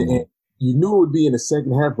 And you knew it would be in the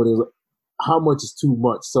second half, but it was like, how much is too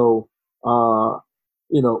much? So,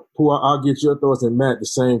 Pooh, I'll get your thoughts, and Matt, the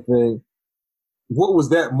same thing. What was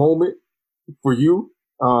that moment for you?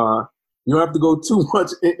 You don't have to go too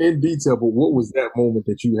much in detail, but what was that moment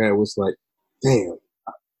that you had was like, damn,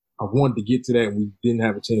 I wanted to get to that and we didn't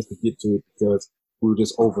have a chance to get to it because we were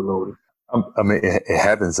just overloaded? I mean, it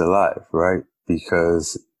happens a lot, right?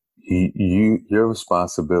 Because your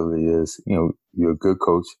responsibility is, you're a good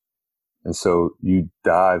coach. And so you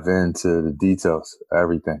dive into the details of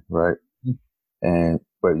everything, right? Mm-hmm.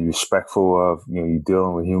 But you're respectful of, you're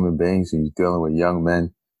dealing with human beings and you're dealing with young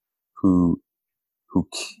men who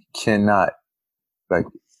cannot, like,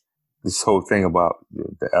 this whole thing about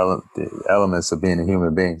the elements of being a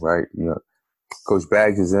human being, right? Coach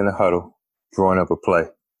Baggs is in a huddle drawing up a play,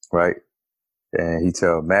 right? And he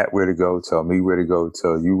tell Matt where to go, tell me where to go,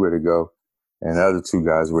 tell you where to go, and the other 2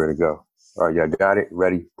 guys where to go. All right, y'all got it?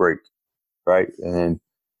 Ready? Break. Right? And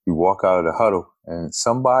you walk out of the huddle and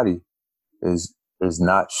somebody is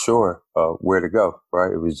not sure where to go,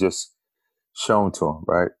 right? It was just shown to him,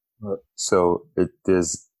 right? So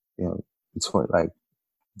there's, between, like,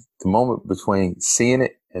 the moment between seeing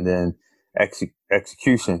it and then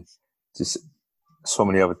execution, just so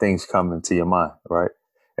many other things come into your mind, right?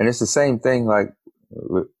 And it's the same thing like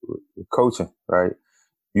with coaching, right?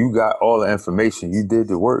 You got all the information, you did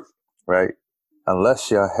the work, right?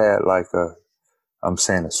 Unless you had like a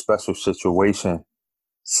special situation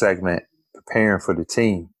segment preparing for the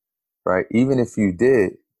team, right? Even if you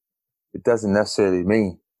did, it doesn't necessarily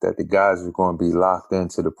mean that the guys are going to be locked in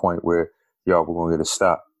to the point where y'all were going to get a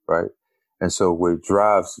stop, right? And so what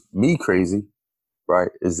drives me crazy, right,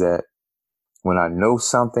 is that when I know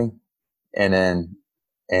something and then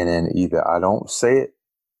either I don't say it,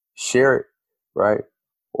 share it, right,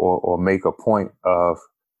 or make a point of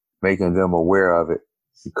making them aware of it,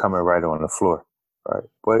 you're coming right on the floor, right?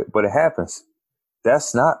 But it happens.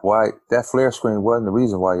 That's not why that flare screen wasn't the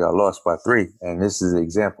reason why y'all lost by 3. And this is the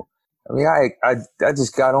example. I mean, I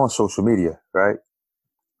just got on social media, right?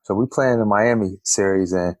 So we playing the Miami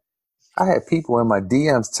series, and I had people in my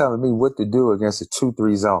DMs telling me what to do against a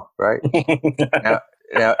 2-3 zone, right?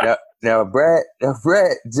 now Brad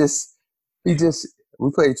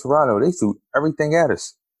we played Toronto. They threw everything at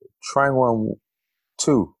us. Triangle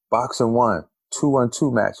 1-2, boxing 1,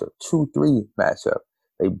 2-1-2 matchup, 2-3 matchup.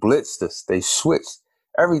 They blitzed us. They switched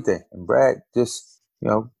everything. And Brad just,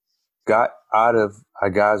 got out of our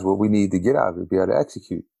guys what we need to get out of it, be able to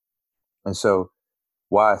execute. And so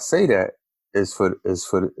why I say that is for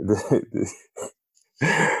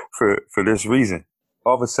this reason.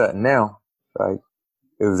 All of a sudden now, like,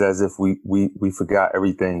 it was as if we forgot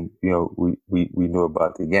everything, we knew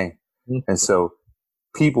about the game. Mm-hmm. And so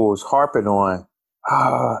people was harping on,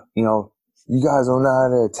 you guys don't know how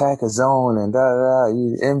to attack a zone and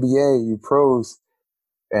you NBA, you pros.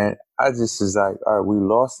 And I just was like, all right, we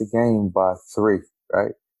lost the game by 3,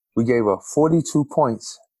 right? We gave up 42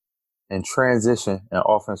 points in transition and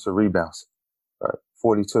offensive rebounds, right?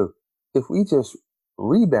 42. If we just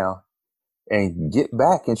rebound and get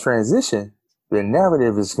back in transition, the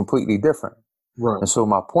narrative is completely different. Right. And so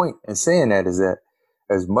my point in saying that is that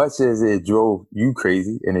as much as it drove you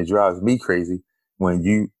crazy and it drives me crazy when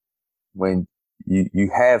you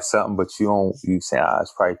have something, but you say,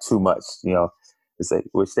 it's probably too much, it's like,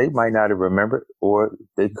 which they might not have remembered, or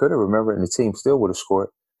they could have remembered and the team still would have scored.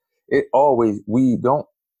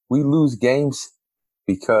 We lose games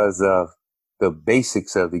because of the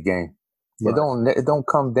basics of the game. Right. It don't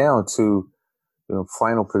come down to,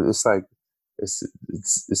 final. It's like, it's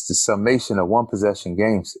the summation of one possession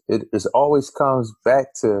games. It always comes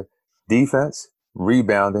back to defense,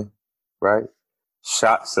 rebounding, right?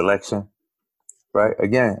 Shot selection, right?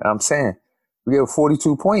 Again, I'm saying we have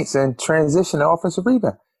 42 points and transition to offensive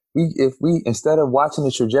rebound. If we instead of watching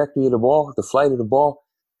the trajectory of the ball, the flight of the ball,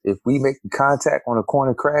 if we make the contact on a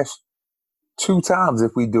corner crash 2 times,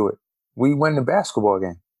 if we do it, we win the basketball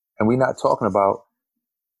game. And we're not talking about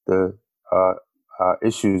the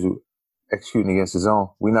issues executing against the zone.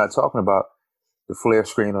 We're not talking about the flare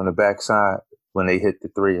screen on the backside when they hit the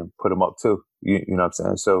 3 and put them up 2. You know what I'm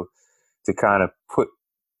saying? So to kind of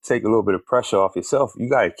take a little bit of pressure off yourself, you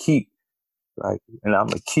got to keep and I'm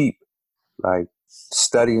going to keep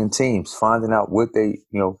studying teams, finding out what they,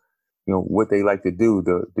 what they like to do,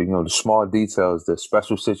 the small details, the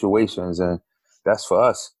special situations. And that's for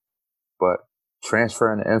us. But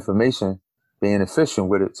transferring the information, being efficient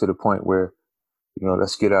with it to the point where,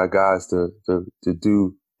 let's get our guys to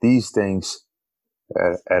do these things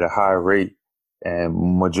at a higher rate.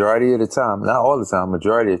 And majority of the time, not all the time,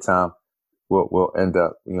 majority of the time, we'll end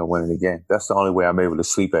up, winning the game. That's the only way I'm able to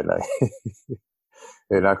sleep at night.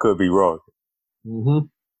 And I could be wrong. Mm-hmm.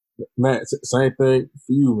 Matt, same thing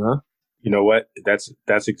for you, man. You know what?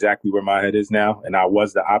 That's exactly where my head is now. And I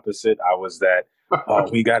was the opposite. I was that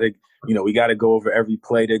we gotta go over every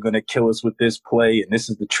play. They're gonna kill us with this play, and this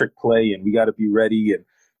is the trick play, and we gotta be ready. And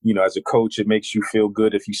as a coach, it makes you feel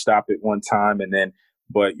good if you stop it one time, and then.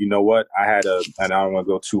 But you know what? And I don't want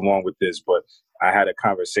to go too long with this, but I had a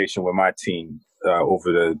conversation with my team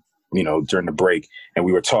over during the break, and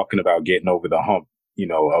we were talking about getting over the hump,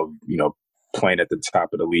 of playing at the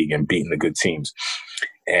top of the league and beating the good teams.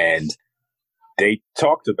 And they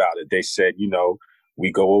talked about it. They said,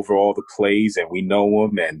 we go over all the plays and we know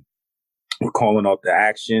them and we're calling out the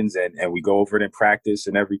actions and we go over it in practice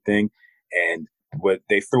and everything. And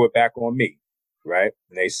they threw it back on me. Right.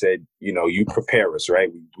 And they said, you prepare us. Right.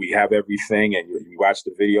 We have everything and we watch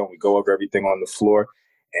the video and we go over everything on the floor.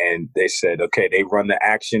 And they said, OK, they run the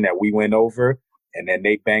action that we went over and then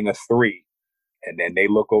they bang a 3. And then they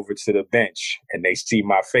look over to the bench and they see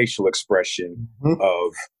my facial expression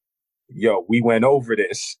of, yo, we went over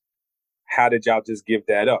this. How did y'all just give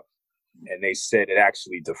that up? And they said it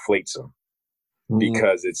actually deflates them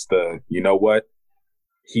because it's you know what?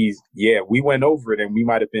 We went over it and we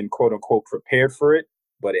might have been quote unquote prepared for it,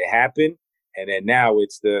 but it happened. And then now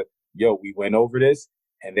it's we went over this.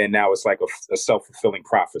 And then now it's like a self-fulfilling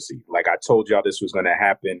prophecy. Like I told y'all this was going to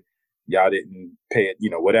happen. Y'all didn't pay it,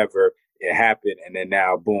 whatever. It happened. And then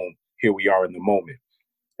now, boom, here we are in the moment.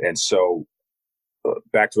 And so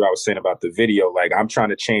back to what I was saying about the video, like I'm trying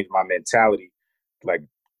to change my mentality, like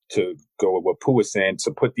to go with what Pooh was saying,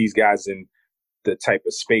 to put these guys in the type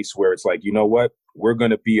of space where it's like, you know what, we're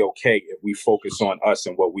going to be okay if we focus on us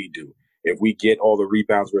and what we do. If we get all the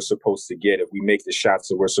rebounds we're supposed to get, if we make the shots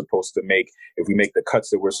that we're supposed to make, if we make the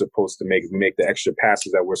cuts that we're supposed to make, if we make the extra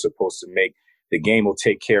passes that we're supposed to make, the game will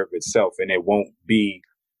take care of itself. And it won't be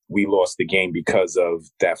we lost the game because of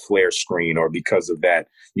that flare screen or because of that,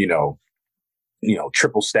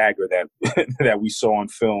 triple stagger that that we saw on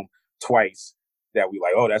film twice that we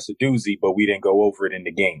like, oh, that's a doozy, but we didn't go over it in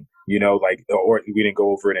the game, or we didn't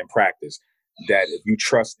go over it in practice. That if you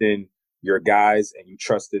trust in your guys and you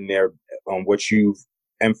trust in on what you've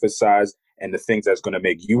emphasized and the things that's going to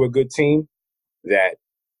make you a good team, that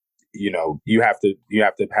you have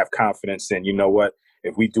to have confidence in,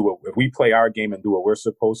 if we play our game and do what we're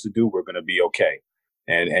supposed to do, we're going to be okay,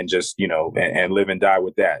 and just and live and die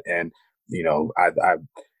with that. And I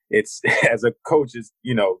it's as a coach is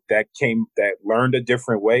that learned a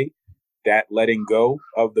different way, that letting go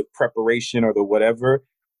of the preparation or the whatever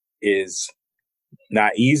is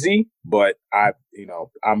not easy, but I'm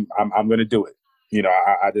going to do it.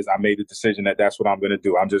 I made the decision that that's what I'm going to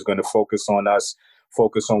do. I'm just going to focus on us,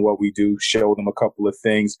 focus on what we do, show them a couple of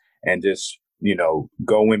things, and just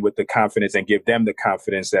go in with the confidence and give them the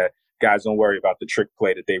confidence that guys, don't worry about the trick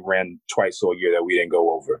play that they ran twice all year that we didn't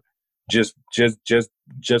go over. Just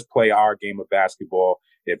play our game of basketball.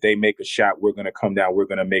 If they make a shot, we're going to come down. We're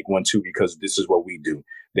going to make 1-2 because this is what we do.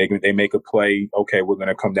 They make a play. Okay, we're going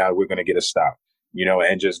to come down. We're going to get a stop,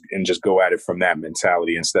 and just go at it from that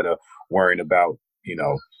mentality instead of worrying about,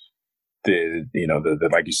 the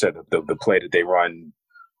like you said, the play that they run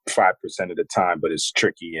 5% of the time, but it's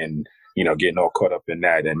tricky and, getting all caught up in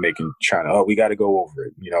that and we got to go over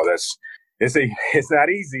it. It's not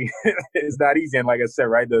easy. It's not easy. And like I said,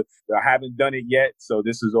 right, I haven't done it yet. So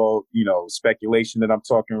this is all, speculation that I'm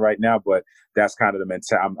talking right now, but that's kind of the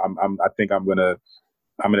mentality. I think I'm going to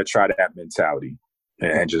try that mentality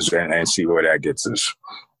and see where that gets us.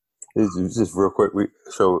 It's just real quick.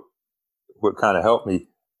 So what kind of helped me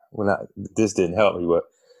this didn't help me, but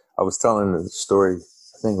I was telling the story,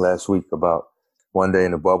 I think last week, about one day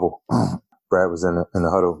in the bubble. Brad was in the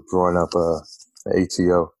huddle drawing up an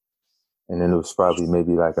ATO. And then it was probably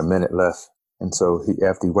maybe like a minute left. And so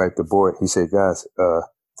after he wiped the board, he said, guys,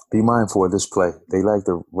 be mindful of this play. They like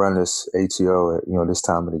to run this ATO at, this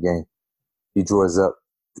time of the game. He draws up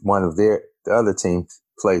one of the other team's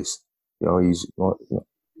plays. He's going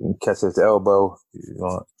to catch at the elbow. He's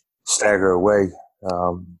going to stagger away.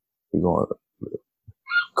 He's going to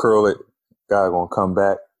curl it. Guy going to come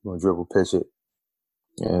back. Going to dribble pitch it.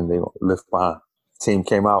 And they going to lift behind. Team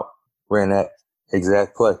came out, ran that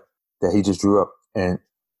exact play that he just drew up, and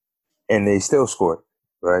they still scored,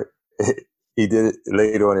 right? He did it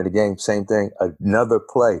later on in the game, same thing, another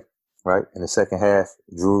play, right? In the second half,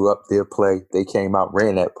 drew up their play. They came out,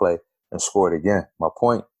 ran that play, and scored again. My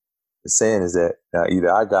point is saying is that either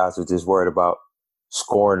our guys were just worried about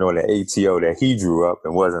scoring on the ATO that he drew up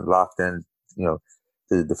and wasn't locked in, to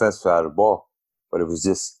the defensive side of the ball, but it was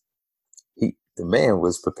just the man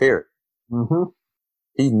was prepared. Mm-hmm.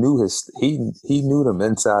 He knew he knew them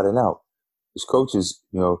inside and out. As coaches,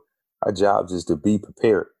 our job is to be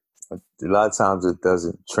prepared. A lot of times it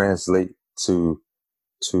doesn't translate to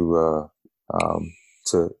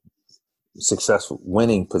successful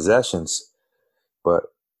winning possessions, but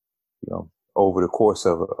over the course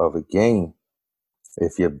of a game,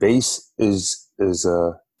 if your base is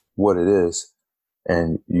what it is,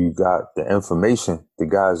 and you got the information, the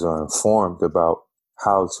guys are informed about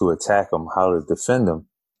how to attack them, how to defend them.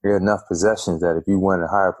 There are enough possessions that if you win a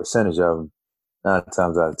higher percentage of them, 9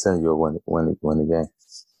 times out of 10 you'll win the game.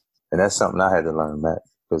 And that's something I had to learn, Matt,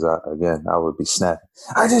 because I would be snapping.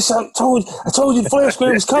 I told you the flare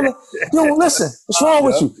screen was coming. You don't listen. What's wrong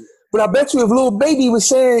with you? But I bet you if little baby was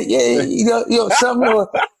saying, something,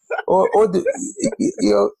 or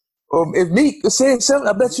if Meek was saying something,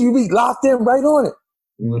 I bet you'd be locked in right on it.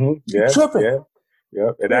 Mm-hmm. Yeah, tripping.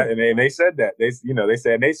 Yeah. And they said that. They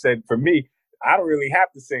said for me, I don't really have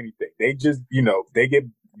to say anything. They just, they get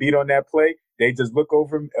beat on that play. They just look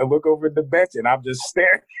over the bench, and I'm just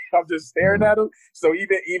staring. I'm just staring at them. So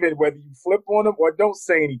even whether you flip on them or don't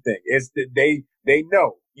say anything, it's they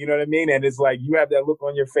know. You know what I mean? And it's like you have that look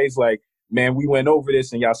on your face, like, man, we went over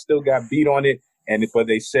this, and y'all still got beat on it. And but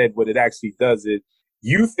they said what it actually does is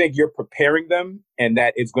you think you're preparing them, and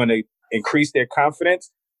that it's going to increase their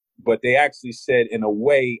confidence. But they actually said in a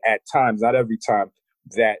way at times, not every time,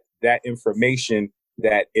 that information,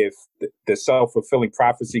 that if the self-fulfilling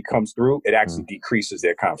prophecy comes through, it actually decreases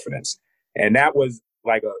their confidence. And that was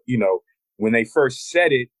like, when they first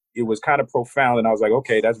said it, it was kind of profound. And I was like,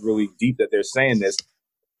 okay, that's really deep that they're saying this.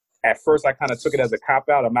 At first, I kind of took it as a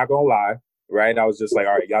cop-out. I'm not going to lie, right? I was just like,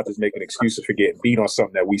 all right, y'all just making excuses for getting beat on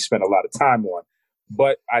something that we spent a lot of time on.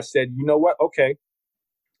 But I said, you know what? Okay,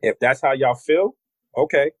 if that's how y'all feel,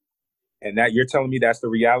 okay. And that you're telling me that's the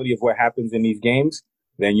reality of what happens in these games,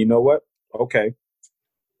 then you know what? Okay.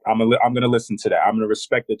 I'm going to listen to that. I'm going to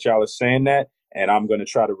respect that y'all are saying that, and I'm going to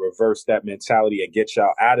try to reverse that mentality and get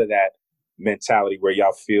y'all out of that mentality where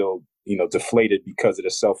y'all feel, deflated because of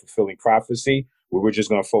the self-fulfilling prophecy, where we're just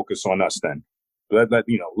going to focus on us then.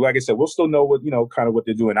 Like I said, we'll still know what, kind of what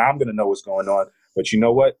they're doing. I'm going to know what's going on, but you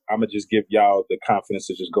know what? I'm going to just give y'all the confidence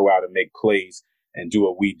to just go out and make plays and do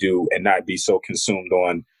what we do and not be so consumed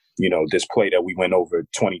on, this play that we went over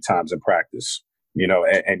 20 times in practice,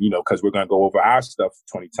 because we're going to go over our stuff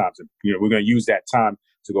 20 times. And, we're going to use that time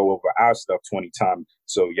to go over our stuff 20 times.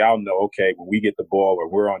 So y'all know, okay, when we get the ball or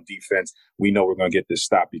we're on defense, we know we're going to get this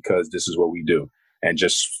stop because this is what we do, and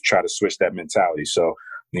just try to switch that mentality. So,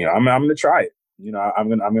 I'm going to try it. I'm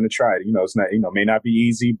going to try it. It's not, may not be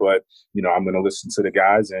easy, but, I'm going to listen to the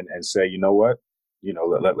guys and say, you know what,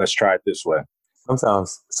 let's try it this way.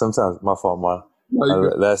 Sometimes my fault, Mark.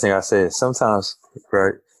 Last thing I said, sometimes,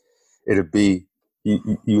 right, it'll be,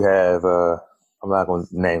 you have I'm not going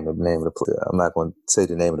to name the name of the player. I'm not going to say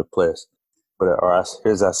the name of the players. But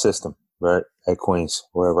here's our system, right, at Queens.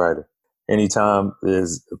 We're a writer. Anytime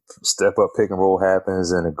there's a step-up pick and roll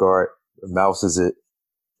happens and the guard mouses it,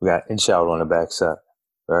 we got inch out on the backside,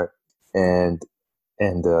 right? And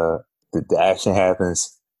the action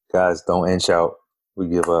happens. Guys don't inch out. We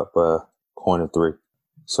give up corner three.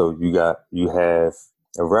 So you have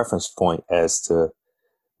a reference point as to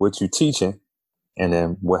what you're teaching, and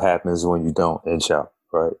then what happens when you don't inch out,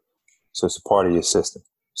 right? So it's a part of your system.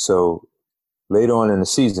 So later on in the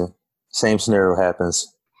season, same scenario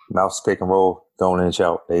happens. Mouse pick and roll, don't inch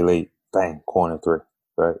out. They late, bang, corner three,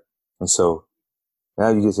 right? And so now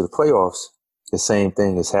you get to the playoffs, the same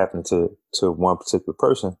thing is happening to one particular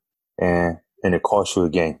person, and it costs you a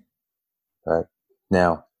game, right?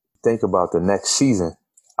 Now, think about the next season.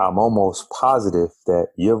 I'm almost positive that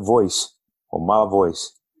your voice or my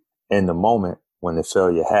voice in the moment when the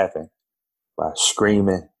failure happened, by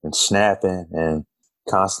screaming and snapping and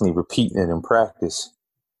constantly repeating it in practice,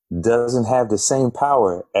 doesn't have the same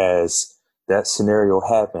power as that scenario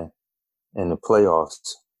happened in the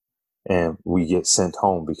playoffs and we get sent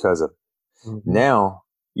home because of it. Mm-hmm. Now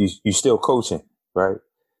you still coaching, right?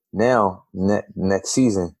 Now next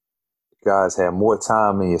season, guys have more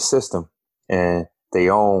time in your system and they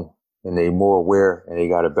own and they more aware and they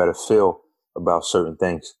got a better feel about certain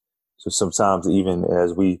things. So sometimes even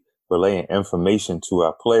as we relay information to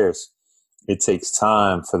our players, it takes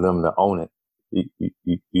time for them to own it,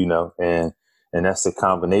 you know, and that's the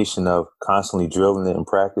combination of constantly drilling it in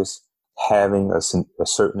practice, having a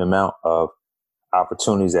certain amount of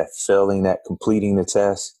opportunities at failing at completing the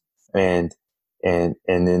test, and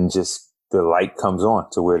then just the light comes on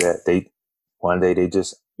to where that one day they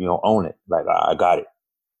just, you know, own it. Like, I got it.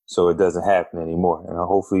 So it doesn't happen anymore. And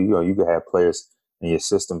hopefully, you know, you can have players in your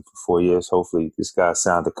system for 4 years. Hopefully this guy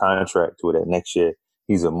signed a contract to it that next year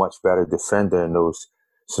he's a much better defender in those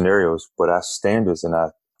scenarios. But our standards and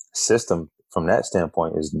our system from that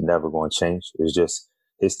standpoint is never going to change. It's just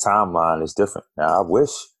his timeline is different. Now, I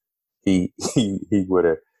wish he would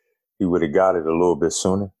have got it a little bit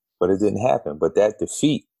sooner, but it didn't happen. But that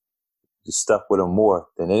defeat just stuck with him more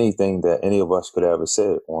than anything that any of us could have ever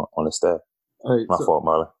said on the staff. Hey, My fault,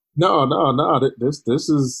 Marlon. No. This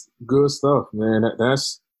is good stuff, man.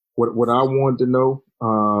 That's what I wanted to know.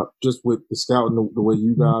 Just with the scouting, the way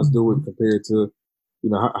you guys do it compared to, you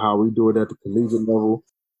know, how we do it at the collegiate level.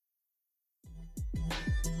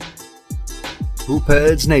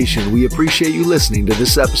 Hoopheads Nation, we appreciate you listening to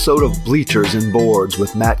this episode of Bleachers and Boards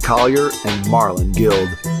with Matt Collier and Marlon Guild.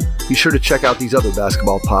 Be sure to check out these other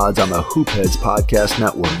basketball pods on the Hoopheads Podcast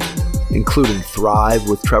Network, including Thrive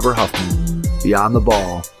with Trevor Huffman, Beyond the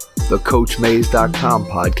Ball, the CoachMaze.com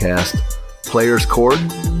podcast, Players Court,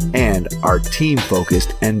 and our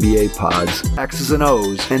team-focused NBA pods, X's and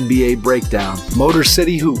O's, NBA Breakdown, Motor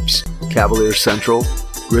City Hoops, Cavaliers Central,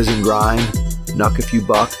 Grizz and Grind, Nuck If You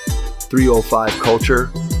Buck, 305 Culture,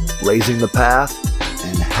 Blazing the Path,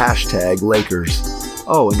 and Hashtag Lakers.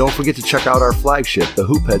 Oh, and don't forget to check out our flagship, the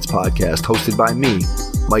Hoopheads podcast, hosted by me,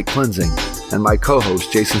 Mike Klinzing, and my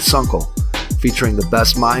co-host, Jason Sunkel, featuring the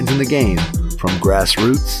best minds in the game, from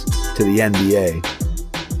grassroots to the NBA.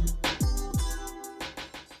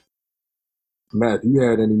 Matt, if you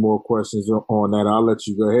had any more questions on that, I'll let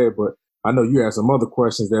you go ahead. But I know you had some other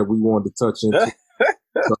questions that we wanted to touch into.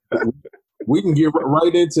 So we can get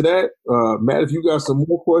right into that. Matt, if you got some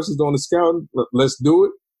more questions on the scouting, let's do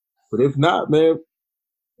it. But if not, man,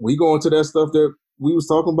 we go into that stuff that we was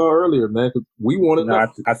talking about earlier, man. We want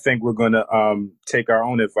to. I think we're going to take our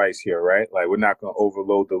own advice here, right? Like, we're not going to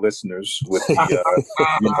overload the listeners with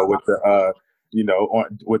the,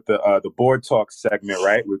 with the board talk segment,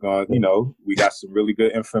 right? We're going to, we got some really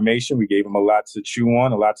good information. We gave them a lot to chew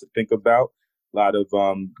on, a lot to think about, a lot of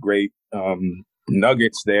great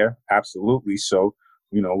nuggets there. Absolutely. So,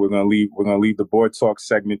 we're going to leave the board talk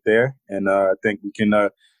segment there, and I think we can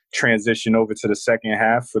transition over to the second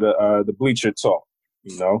half for the bleacher talk.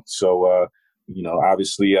 So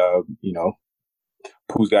obviously,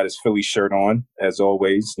 Pooh's got his Philly shirt on, as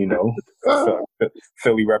always,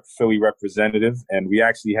 Philly representative. And we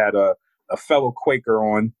actually had a fellow Quaker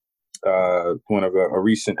on one of a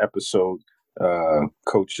recent episode,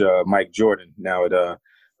 Coach Mike Jordan, now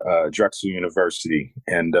at Drexel University.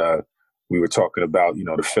 And we were talking about,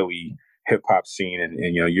 the Philly hip hop scene,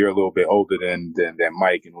 and you're a little bit older than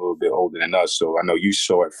Mike and a little bit older than us. So I know you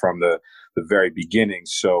saw it from the very beginning.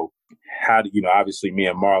 So how do obviously me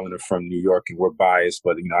and Marlon are from New York and we're biased,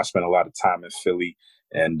 but I spent a lot of time in Philly,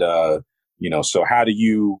 and so how do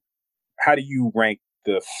you rank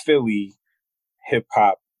the Philly hip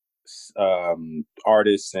hop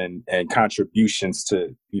artists and contributions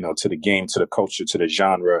to, to the game, to the culture, to the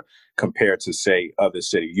genre compared to, say, other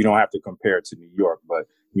cities? You don't have to compare it to New York, but,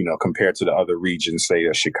 compared to the other regions, say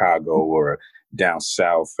Chicago or down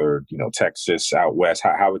south or, Texas, out west,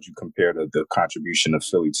 how would you compare the contribution of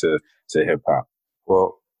Philly to hip hop?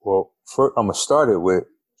 Well, first, I'm going to start it with,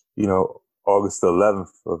 August 11th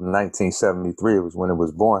of 1973 was when it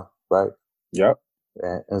was born, right? Yep.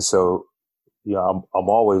 And so, I'm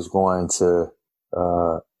always going to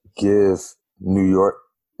give New York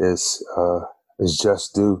its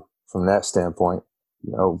just due from that standpoint.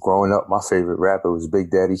 Growing up, my favorite rapper was Big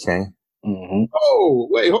Daddy Kane. Mm-hmm. Oh,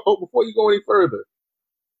 wait, before you go any further,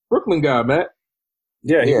 Brooklyn guy, Matt.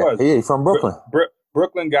 Yeah, he was. Yeah, from Brooklyn.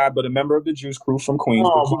 Brooklyn guy, but a member of the Juice Crew from Queens.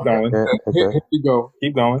 But keep going. Yeah, okay. Here you go.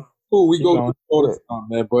 Keep going. Ooh, we go through all the time,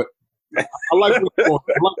 man. But I like where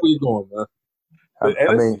you're going, man.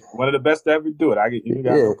 I mean, one of the best to ever do it.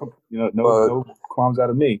 No qualms out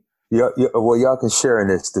of me. Yeah. Well, y'all can share in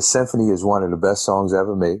this. The Symphony is one of the best songs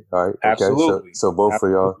ever made. All right. Absolutely. Okay? So both of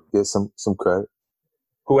y'all get some credit.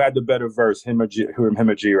 Who had the better verse, him or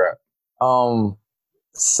G-Rap?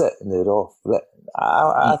 Setting it off.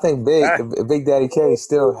 I think Big Daddy Kane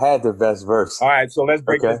still had the best verse. All right, so let's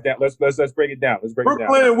break this down. Let's break it down.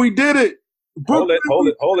 Brooklyn, we did it. Brooklyn, hold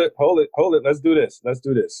it. Let's do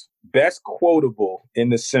this. Best quotable in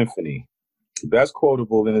the symphony.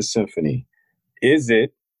 Is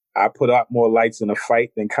it, I put out more lights in a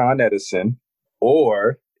fight than Con Edison?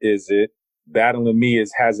 Or is it, battling me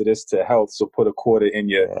is hazardous to health, so put a quarter in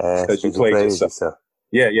you because you played yourself?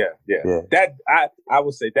 Yeah. That I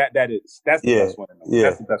would say that's the best one. Yeah.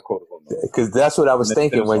 That's the best quotable. Because that's what I was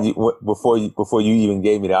thinking when before you even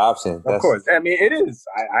gave me the option. Of course, I mean it is.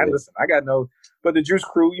 I listen. I got no, but the Juice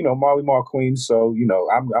Crew, Marley Marl Queens. So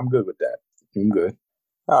I'm good with that. I'm good.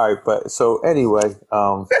 All right, but so anyway,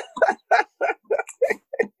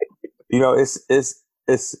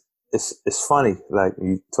 it's funny. Like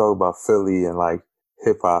you talk about Philly and like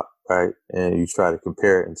hip hop. Right, and you try to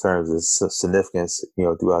compare it in terms of significance,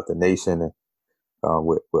 throughout the nation and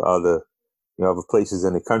with other, other places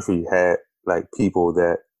in the country. You had like people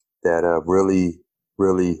that really,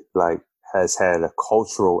 really like has had a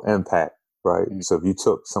cultural impact, right? Mm-hmm. So if you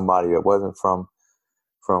took somebody that wasn't from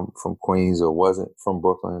Queens or wasn't from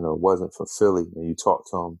Brooklyn or wasn't from Philly, and you talk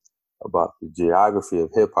to them about the geography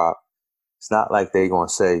of hip hop, it's not like they're gonna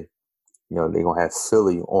say, they're gonna have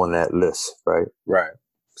Philly on that list, right? Right.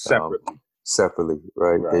 Separately,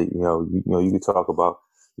 right? They, you can talk about,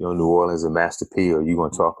 New Orleans and Master P, or you're going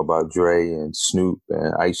to talk about Dre and Snoop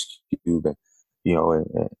and Ice Cube and,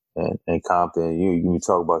 and Compton. You can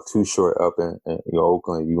talk about Too Short up in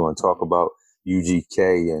Oakland. You're going to talk about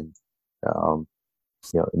UGK and, and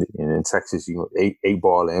in Texas, 8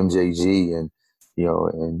 Ball and MJG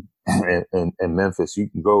and Memphis. You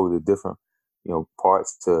can go to different,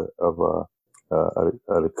 parts of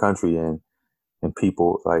the country and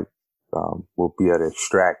people like will be able to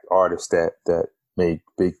extract artists that made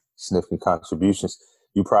big significant contributions.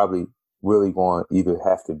 You probably really going to either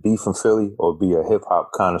have to be from Philly or be a hip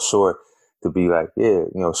hop connoisseur to be like,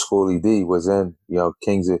 Schoolie D was in,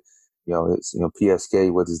 Kings of, it's,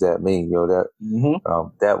 PSK. What does that mean?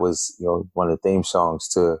 That was, one of the theme songs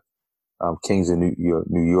to Kings of New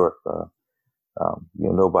York.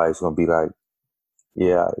 Nobody's going to be like,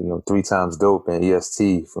 3 Times Dope and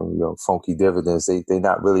EST from, Funky Dividends. They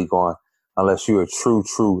not really going, unless you're a true,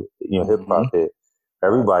 hip hop head.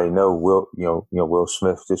 Everybody know Will, Will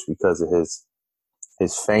Smith just because of his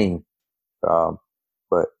fame.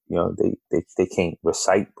 But, they can't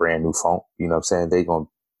recite Brand New Funk. You know what I'm saying? They going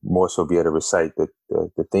to more so be able to recite the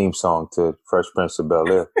theme song to Fresh Prince of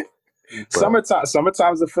Bel-Air.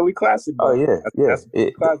 Summertime's a Philly classic. Bro. Oh yeah. That's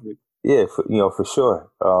a classic. Yeah, for sure.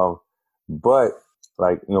 But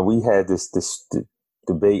like, we had this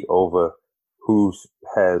debate over who's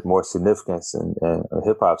had more significance in a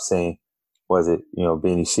hip hop scene. Was it,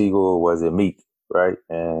 Beanie Sigel, or was it Meek, right?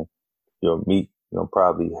 And, Meek,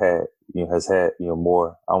 probably has had,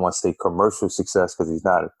 more, I don't want to say commercial success because he's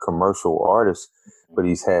not a commercial artist, but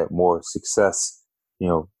he's had more success,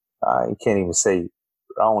 I can't even say,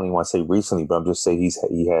 I don't even want to say recently, but I'm just saying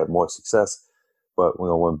he had more success. But,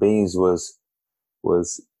 when Beans was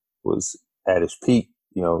at his peak,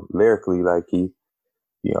 lyrically, like he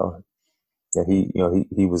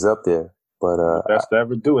was up there. But best to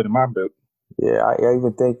ever do it in my book. Yeah, I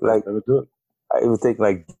even think like ever do it. I even think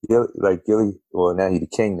like Gilly. Well, now he's the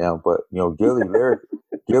king now, but Gilly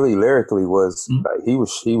lyrically was like he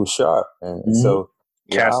was sharp, and so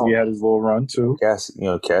Cassidy had his little run too.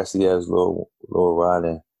 Cassidy had his little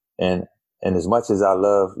run, and as much as I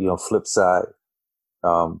love Flipside,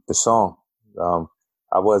 the song.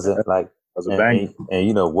 I wasn't like, was a bang. And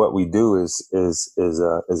you know what we do is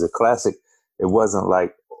a classic. It wasn't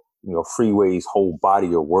like, you know, Freeway's whole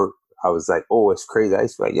body of work. I was like, oh, it's crazy. I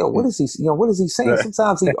used to be like, yo, what is he? You know, what is he saying?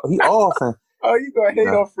 Sometimes he off and. Oh, you gonna hate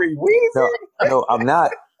on Freeway? No, I'm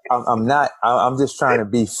not. I'm not. I'm just trying to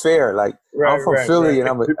be fair. Like I'm from Philly, and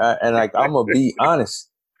I'm gonna be honest.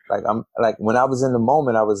 Like I'm like when I was in the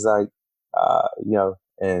moment, I was like, you know,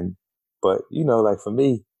 but you know, like for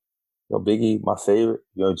me, you know, Biggie, my favorite.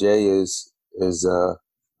 You know, Jay is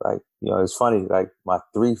like, you know, it's funny. Like my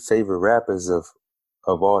 3 favorite rappers of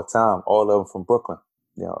all time, all of them from Brooklyn.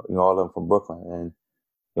 You know, all of them from Brooklyn, and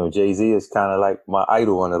you know, Jay-Z is kind of like my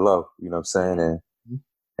idol on the low. You know what I'm saying?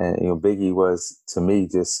 And you know, Biggie was to me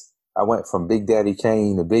just. I went from Big Daddy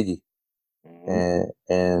Kane to Biggie,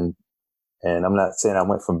 and I'm not saying I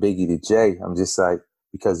went from Biggie to Jay. I'm just like,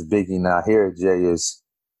 because Biggie not here, Jay is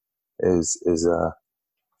you know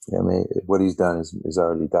what I mean, what he's done is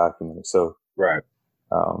already documented. So right.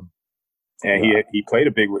 And you know, he played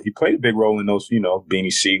a big role in those, you know,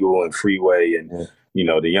 Beanie Siegel and Freeway and you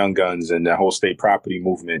know, the Young Guns and the whole state property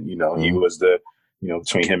movement. You know, he was the, you know,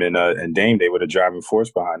 between him and Dame, they were the driving force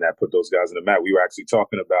behind that. Put those guys on the map. We were actually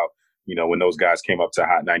talking about, you know, when those guys came up to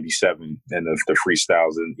Hot 97 and the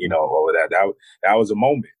freestyles and, you know, all of that. That was a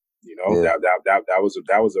moment. You know, that was a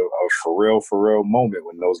for real moment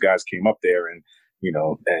when those guys came up there and, you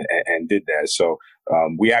know, and did that. So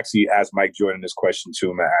we actually asked Mike Jordan this question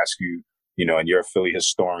too. I'm gonna ask you, you know, and you're a Philly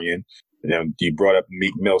historian. You brought up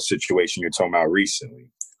Meek Mill's situation you're talking about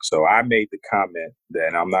recently. So I made the comment that,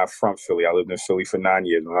 and I'm not from Philly. I lived in Philly for 9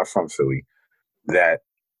 years. I'm not from Philly. That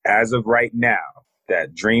as of right now,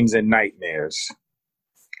 that Dreams and Nightmares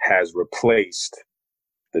has replaced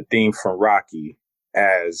the theme from Rocky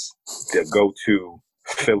as the go-to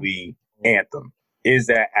Philly anthem. Is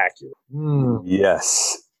that accurate?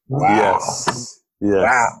 Yes. Wow. Yes.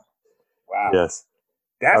 Wow. Yes.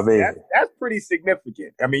 That's pretty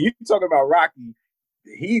significant. I mean, you talking about Rocky.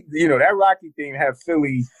 You know, that Rocky theme had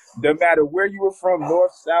Philly, no matter where you were from,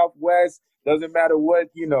 north, south, west, doesn't matter what,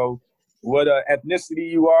 you know, what ethnicity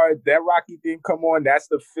you are, that Rocky theme come on, that's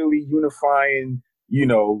the Philly unifying, you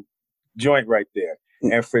know, joint right there.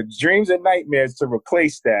 And for Dreams and Nightmares to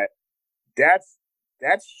replace that, that's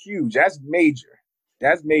huge. That's major.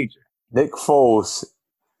 That's major. Nick Foles,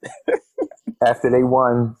 after they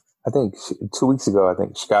won, I think 2 weeks ago, I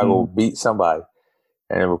think Chicago beat somebody,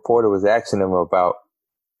 and a reporter was asking him about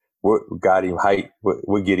what got him hyped,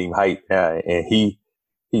 what get him hyped, and he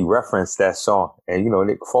referenced that song. And you know,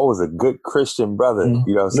 Nick Foles is a good Christian brother. You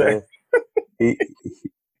know what I'm saying?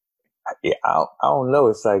 I don't know.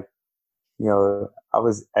 It's like, you know,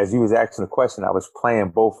 as you was asking the question, I was playing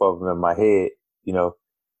both of them in my head. You know,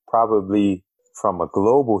 probably from a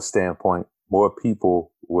global standpoint, more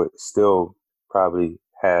people would still probably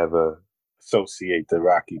associate the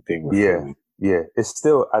Rocky thing with Philly. Yeah. It's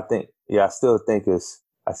still, I still think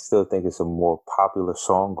it's a more popular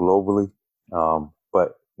song globally.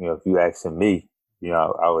 But you know, if you asking me, you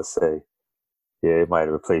know, I would say, yeah, it might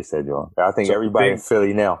have replaced that joint. I think everybody in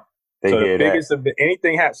Philly now, they hear that.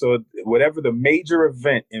 Anything happens. So whatever the major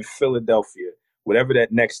event in Philadelphia, whatever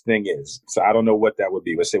that next thing is. So I don't know what that would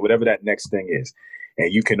be. Let's say whatever that next thing is,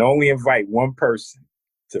 and you can only invite one person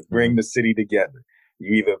to bring the city together.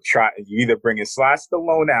 You either bringing Sly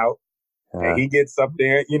Stallone out, and he gets up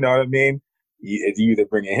there. You know what I mean? You either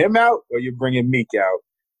bringing him out or you're bringing Meek out.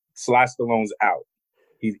 Sly Stallone's out.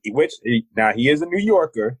 Now he is a New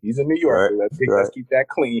Yorker. He's a New Yorker. Let's keep that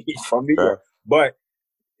clean. He's from New York. But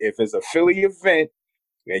if it's a Philly event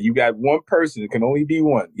and you got one person, it can only be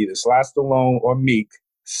one, either Sly Stallone or Meek.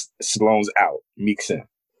 Stallone's out. Meek's in.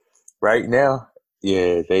 Right now,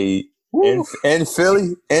 yeah, they in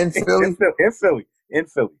Philly. In Philly.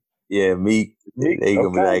 Yeah, Meek. They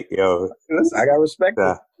gonna be like, yo. Listen, I got respect.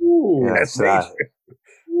 That's major.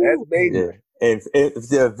 That's major. Yeah. And if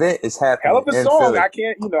the event is happening, hell of a song. Philly, I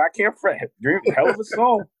can't fret. Hell of a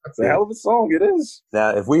song. It's a hell of a song. It is.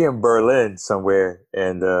 Now, if we in Berlin somewhere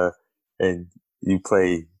and you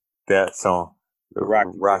play that song, the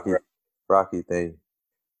Rocky thing,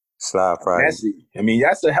 Sly probably. I mean,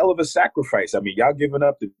 that's a hell of a sacrifice. I mean, y'all giving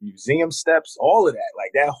up the museum steps, all of that,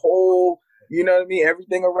 like that whole, you know what I mean?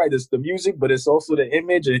 Everything all right. It's the music, but it's also the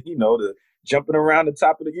image and, you know, the jumping around the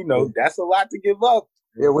top of the, you know, that's a lot to give up.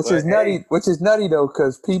 Yeah, which is nutty though,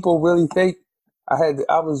 because people really think I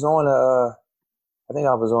was on a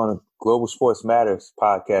Global Sports Matters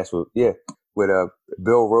podcast with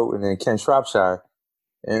Bill Roten and Ken Shropshire,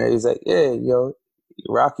 and he's like, yeah, yo,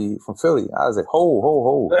 Rocky from Philly. I was like,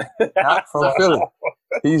 ho, not from Philly.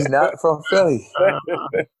 He's not from Philly.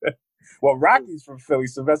 Well, Rocky's from Philly.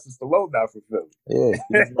 Sylvester Stallone not from Philly. Yeah,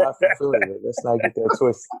 he's not from Philly. Let's not get that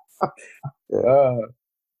twist. Yeah.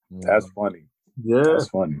 That's funny. Yeah. That's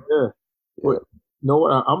funny. Yeah. Well, you know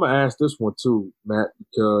what? I'm going to ask this one too, Matt,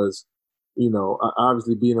 because,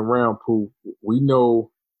 obviously being around Pooh, we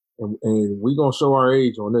know, and we're going to show our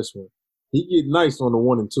age on this one. He get nice on the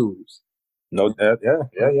 1 and 2s. No, yeah.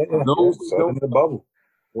 Those in the bubble.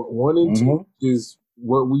 1 and 2 is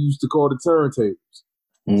what we used to call the turntables.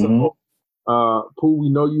 Mm-hmm. So, Pooh, we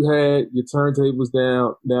know you had your turntables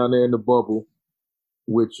down there in the bubble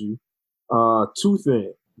with you. 2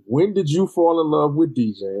 things. When did you fall in love with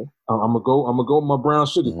DJing? I'm gonna go with my brown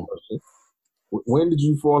sugar question. When did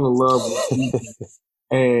you fall in love with DJing?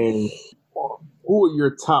 And who are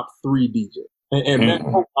your top 3 DJs? And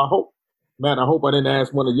Matt, I hope I didn't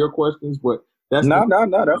ask one of your questions, but that's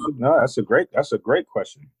that's a great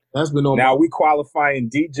question. That's been on. Now, are we qualifying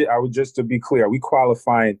DJ? Just to be clear, are we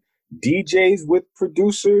qualifying DJs with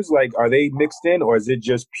producers? Like, are they mixed in, or is it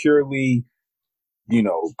just purely,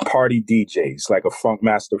 party DJs, like a Funk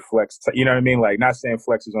Master Flex? You know what I mean? Like, not saying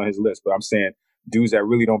Flex is on his list, but I'm saying dudes that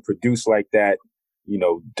really don't produce like that.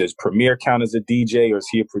 Does Premier count as a DJ, or is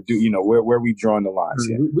he a producer? Where are we drawing the lines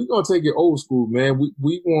here? We're gonna take it old school, man.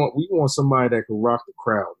 We want somebody that can rock the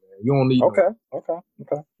crowd, man. You don't need. Okay.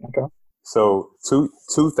 So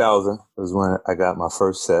 2000 was when I got my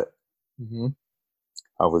first set. Mm-hmm.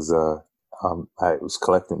 I was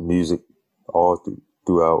collecting music all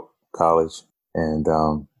throughout college, and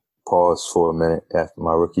paused for a minute after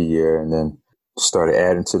my rookie year, and then started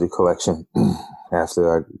adding to the collection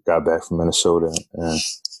after I got back from Minnesota. And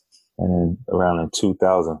then around in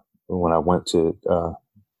 2000, when I went to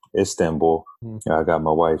Istanbul, I got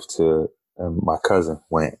my wife and my cousin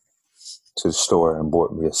went to the store and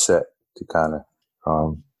bought me a set to kind of,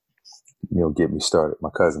 get me started. My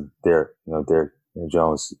cousin, Derek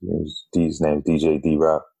Jones, D's name, DJ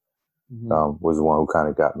D-Rock, was the one who kind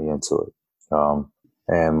of got me into it.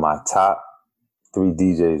 And my top 3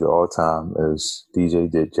 DJs of all time is DJ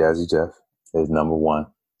Jazzy Jeff is number 1.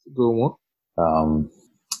 Good one.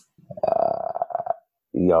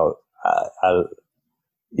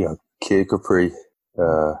 Kid Capri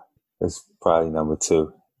is probably number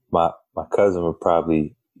 2. My cousin would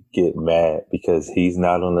probably get mad because he's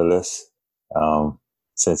not on the list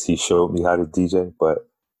since he showed me how to DJ. But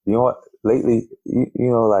you know what? Lately,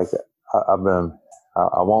 like I've been,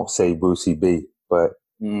 I won't say Brucey B, but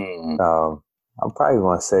I'm probably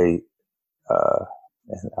going to say,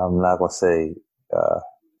 I'm not going to say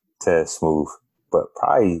Ted Smooth, but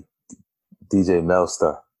probably DJ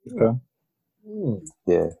Melstar. Okay.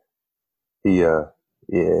 Yeah.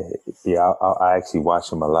 I actually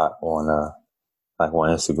watch him a lot on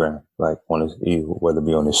Instagram, like whether it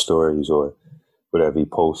be on his stories or whatever he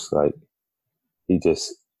posts. Like he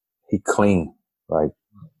clean, like,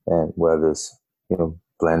 and whether it's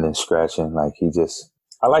blending, scratching, like to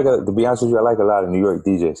be honest with you, I like a lot of New York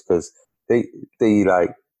DJs because they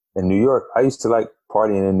like in New York. I used to like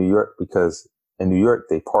partying in New York because in New York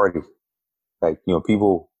they party, like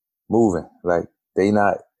people moving, like they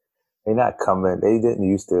not coming. They didn't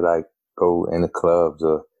used to like go in the clubs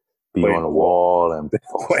or be on the wall and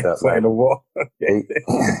play on the wall. They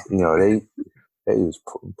was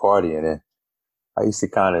partying, and I used to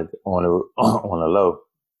kind of on the low.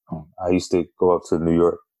 I used to go up to New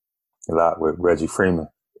York a lot with Reggie Freeman,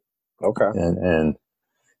 and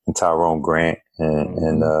Tyrone Grant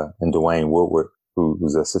and Dwayne Woodward,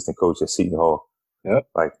 who's the assistant coach at Seton Hall. Yep.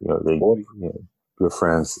 Like they good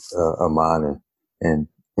friends of mine, and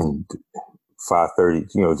 5:30,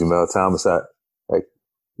 Jamel Thomas, like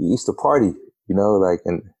he used to party, like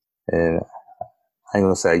and I ain't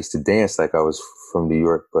gonna say I used to dance like I was from New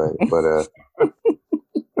York, but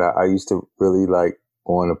I used to really like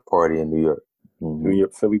going to party in New York. New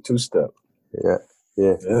York Philly 2-step. Yeah.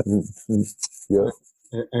 Mm-hmm. Yeah.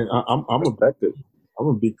 And I'm effective. I'm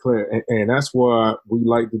gonna be clear, and that's why we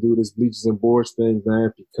like to do this Bleachers and Boards thing,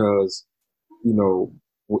 man, because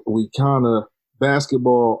we kind of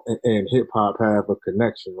basketball and hip hop have a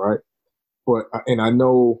connection, right? But I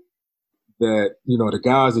know that the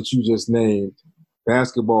guys that you just named,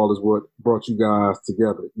 basketball is what brought you guys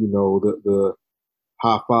together. The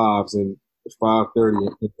High Fives and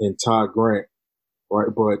 5:30 and Todd Grant, right?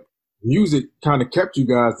 But music kind of kept you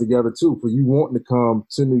guys together too, for you wanting to come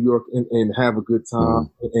to New York and have a good time.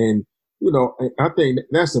 And I think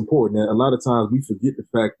that's important. That a lot of times we forget the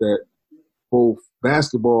fact that both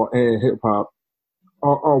basketball and hip hop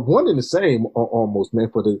are one and the same almost, man,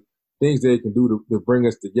 for the things they can do to bring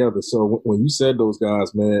us together. So when you said those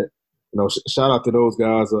guys, man, shout out to those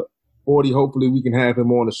guys. 40, hopefully we can have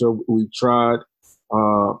him on the show. We've tried.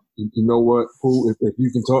 You know what, Pooh, if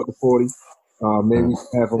you can talk to 40, maybe we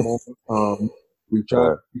can have him on. We tried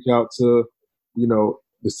to reach out to,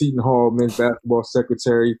 the Seton Hall men's basketball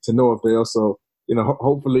secretary to no avail. So,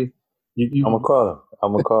 hopefully you I'm gonna call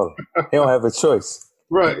him. He don't have a choice.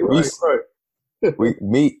 Right.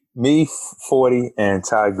 Me, 40, and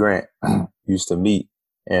Ty Grant used to meet,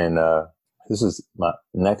 and this was my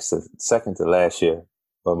second to last year,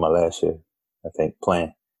 or my last year, I think,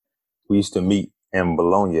 playing. We used to meet in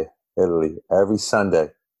Bologna, Italy, every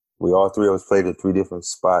Sunday. We all three of us played at 3 different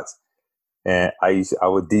spots, and I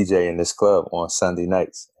would DJ in this club on Sunday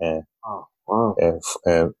nights, and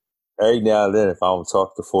and every now and then, if I don't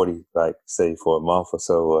talk to 40, like say for a month or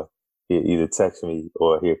so, he'd either text me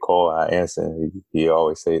or he'd call. I answer, and he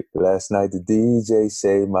always say, "Last night the DJ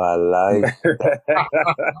saved my life."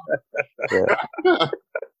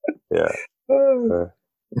 Yeah.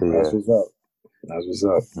 That's what's up. That's what's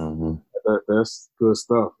up. Mm-hmm. That's good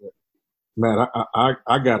stuff, man.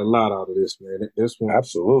 I got a lot out of this, man. This one,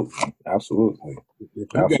 absolutely.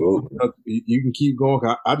 You can keep going.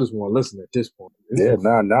 I just want to listen at this point.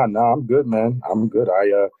 I'm good, man. I'm good.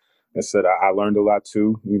 I said I learned a lot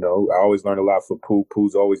too. I always learn a lot for Pooh.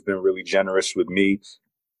 Pooh's always been really generous with me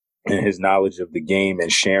and his knowledge of the game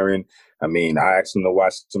and sharing. I mean, I asked him to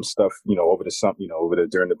watch some stuff,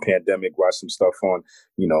 during the pandemic, watch some stuff on,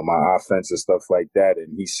 my offense and stuff like that.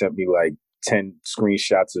 And he sent me like 10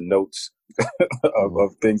 screenshots of notes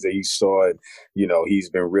of things that he saw. And,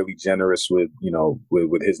 he's been really generous with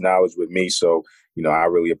his knowledge with me. So, I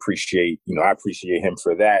really appreciate him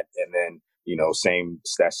for that. And then,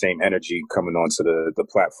 that same energy coming onto the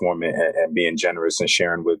platform and being generous and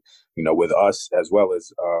sharing with us as well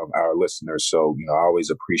as our listeners. So, I always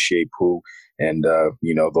appreciate Pooh, and,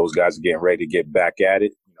 those guys are getting ready to get back at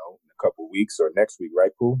it, in a couple of weeks or next week,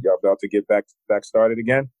 right, Pooh? Y'all about to get back started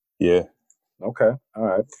again? Yeah. Okay. All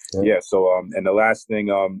right. Yeah. So, and the last thing,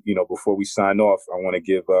 before we sign off, I want to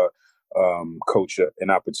give Coach an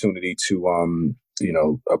opportunity to,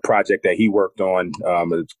 a project that he worked on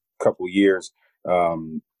a couple of years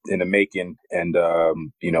in the making, and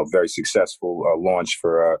very successful launch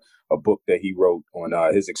for a book that he wrote on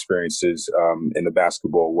his experiences in the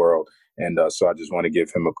basketball world. And so I just want to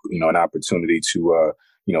give him an opportunity to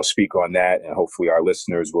speak on that, and hopefully our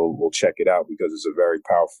listeners will check it out, because it's a very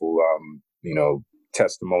powerful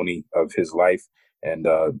testimony of his life. And,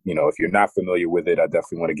 if you're not familiar with it, I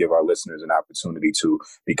definitely want to give our listeners an opportunity to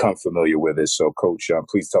become familiar with it. So, Coach,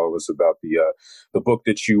 please tell us about the book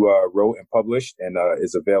that you wrote and published and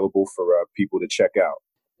is available for people to check out.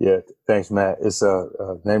 Yeah, thanks, Matt. It's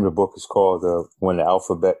name of the book is called "When the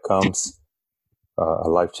Alphabet Comes: A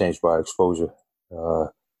Life Changed by Exposure."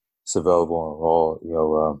 It's available on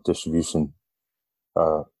all distribution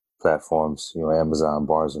platforms. Amazon,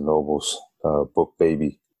 Barnes and Nobles, Book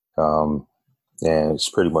Baby. And it's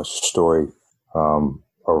pretty much a story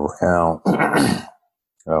around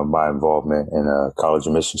my involvement in a college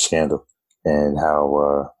admission scandal, and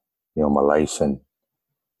how my life and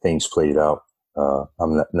things played out.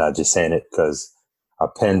 I'm not just saying it because I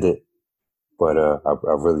penned it, but I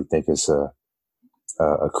really think it's a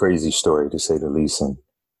crazy story, to say the least, and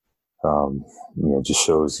just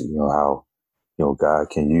shows how God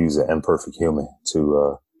can use an imperfect human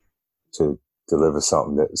to deliver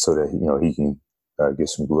something so that he can get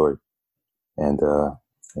some glory. And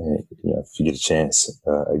if you get a chance,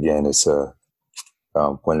 again, it's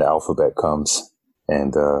When the Alphabet Comes,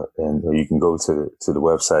 and you can go to the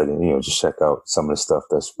website and just check out some of the stuff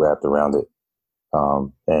that's wrapped around it.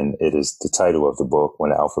 And it is the title of the book,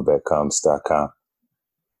 WhenTheAlphabetComes.com.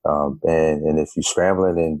 And if you're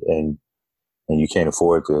scrambling and you can't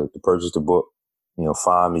afford to purchase the book,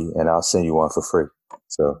 find me and I'll send you one for free.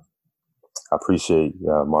 So I appreciate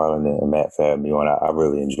Marlon and Matt for having me on. I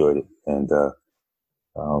really enjoyed it, and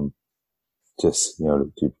just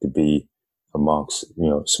to be amongst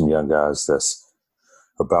some young guys that's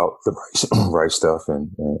about the right stuff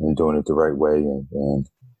and doing it the right way, and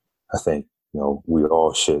I think we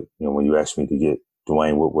all should. When you asked me to get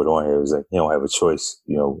Dwayne Woodward on here, it was like you don't have a choice.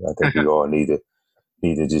 I think we all need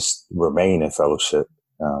to just remain in fellowship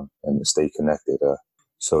and stay connected.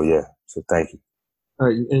 So thank you.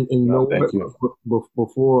 And thank you.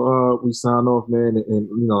 Before we sign off, man, and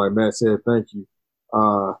like Matt said, thank you.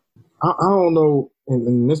 I don't know,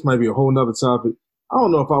 and this might be a whole nother topic. I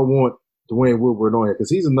don't know if I want Dwayne Woodward on here because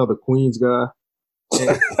he's another Queens guy. Queens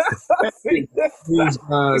guys.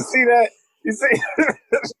 You see that? You see?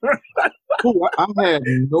 I had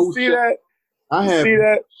no. See that? I have see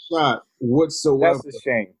that shot whatsoever. That's a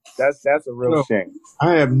shame. That's a real shame.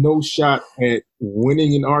 I have no shot at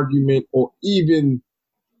winning an argument or even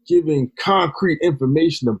giving concrete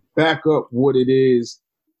information to back up what it is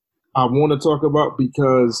I want to talk about,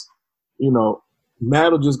 because,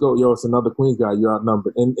 Matt will just go, yo, it's another Queens guy, you're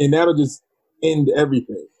outnumbered. And that'll just end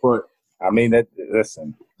everything. But I mean,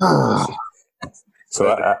 listen. So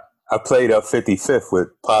I played up 55th with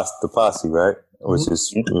the Posse, right? Which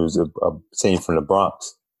is it was a team from the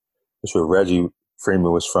Bronx. That's where Reggie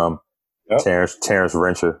Freeman was from. Yep. Terrence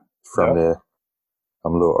Rencher from there.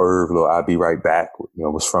 Little Irv, little I'll Be Right Back,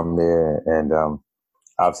 was from there. And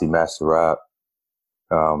obviously Master Rob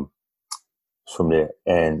was from there.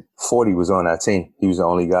 And 40 was on our team. He was the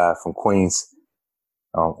only guy from Queens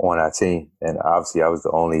on our team. And obviously I was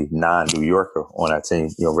the only non-New Yorker on our team.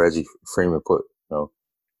 Reggie Freeman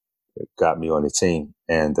got me on the team.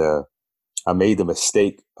 And I made the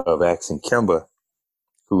mistake of asking Kemba,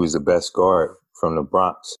 who was the best guard from the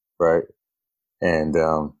Bronx, right? And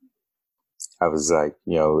I was like,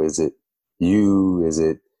 is it you? Is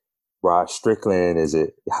it Rod Strickland? Is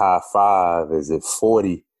it High Five? Is it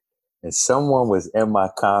 40? And someone was in my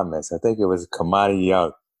comments. I think it was Kamani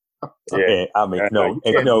Young. Yeah.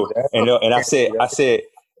 And I said,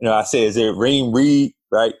 is it Reem Reed?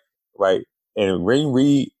 Right. And Reem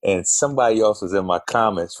Reed and somebody else was in my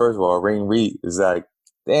comments. First of all, Reem Reed is like,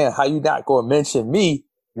 damn, how you not going to mention me?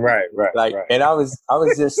 Right. And I was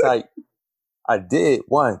just like, I did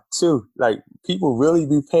 1, 2, like people really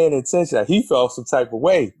be paying attention. Like, he felt some type of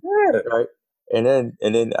way. Yeah. Right. And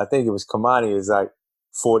then I think it was Kamani is like,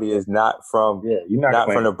 40 is not from you're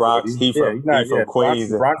not from the Bronx. 40. He from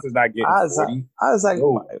Queens. The Bronx is not getting 40. I was like,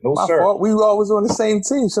 no, my sir. fault. We were always on the same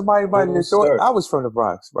team. Somebody might have thought I was from the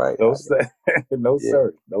Bronx, right? No, sir.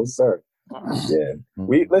 No, sir. Yeah.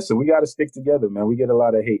 We got to stick together, man. We get a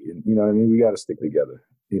lot of hate, and you know what I mean? We got to stick together,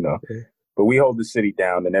 Okay. But we hold the city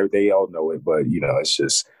down, and they all know it, but it's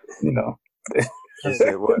just, Molly,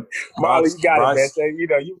 you got it, man.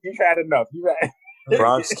 You've had enough.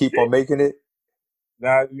 Bronx keep on making it. Nah,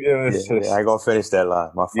 I ain't gonna finish that line.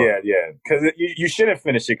 My fault. Yeah. Because you shouldn't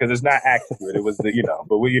finish it because it's not accurate. It was but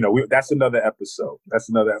that's another episode.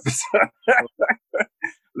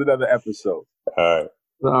 Another episode. All right.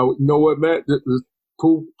 You know what, Matt?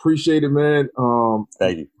 Cool. Appreciate it, man.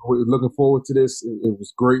 Thank you. We're looking forward to this. It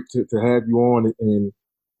was great to have you on and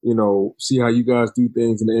see how you guys do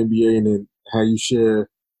things in the NBA and then how you share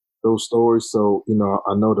those stories. So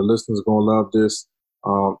I know the listeners are gonna love this.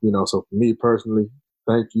 So for me personally,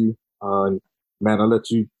 thank you. And Matt, I'll let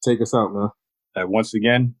you take us out, man. Once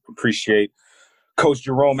again, appreciate Coach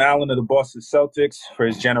Jerome Allen of the Boston Celtics for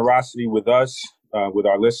his generosity with us, with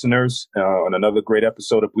our listeners, on another great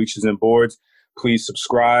episode of Bleachers and Boards. Please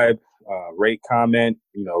subscribe, rate, comment,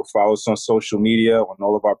 follow us on social media, on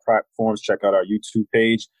all of our platforms. Check out our YouTube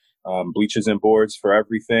page, Bleachers and Boards for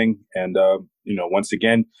everything. And, once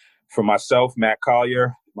again, for myself, Matt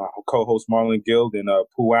Collier, my co-host Marlon Guild, and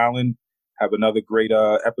Pooh Allen, have another great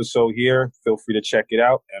episode here. Feel free to check it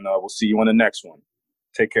out, and we'll see you on the next one.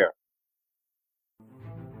 Take care.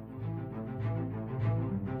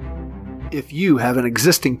 If you have an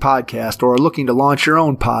existing podcast or are looking to launch your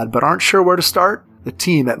own pod but aren't sure where to start, the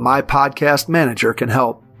team at My Podcast Manager can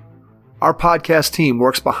help. Our podcast team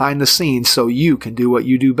works behind the scenes so you can do what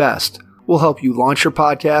you do best. We'll help you launch your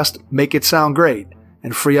podcast, make it sound great,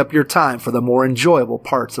 and free up your time for the more enjoyable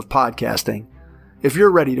parts of podcasting. If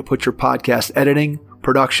you're ready to put your podcast editing,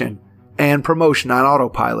 production, and promotion on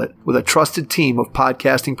autopilot with a trusted team of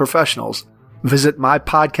podcasting professionals, visit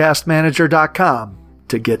mypodcastmanager.com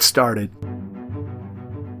to get started.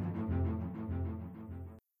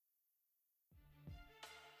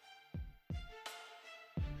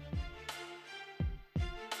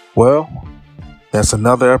 Well, that's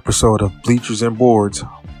another episode of Bleachers and Boards,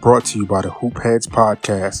 brought to you by the Hoopheads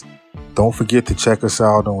Podcast. Don't forget to check us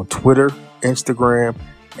out on Twitter, Instagram,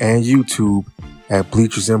 and YouTube at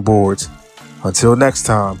Bleachers and Boards. Until next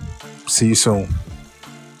time, see you soon.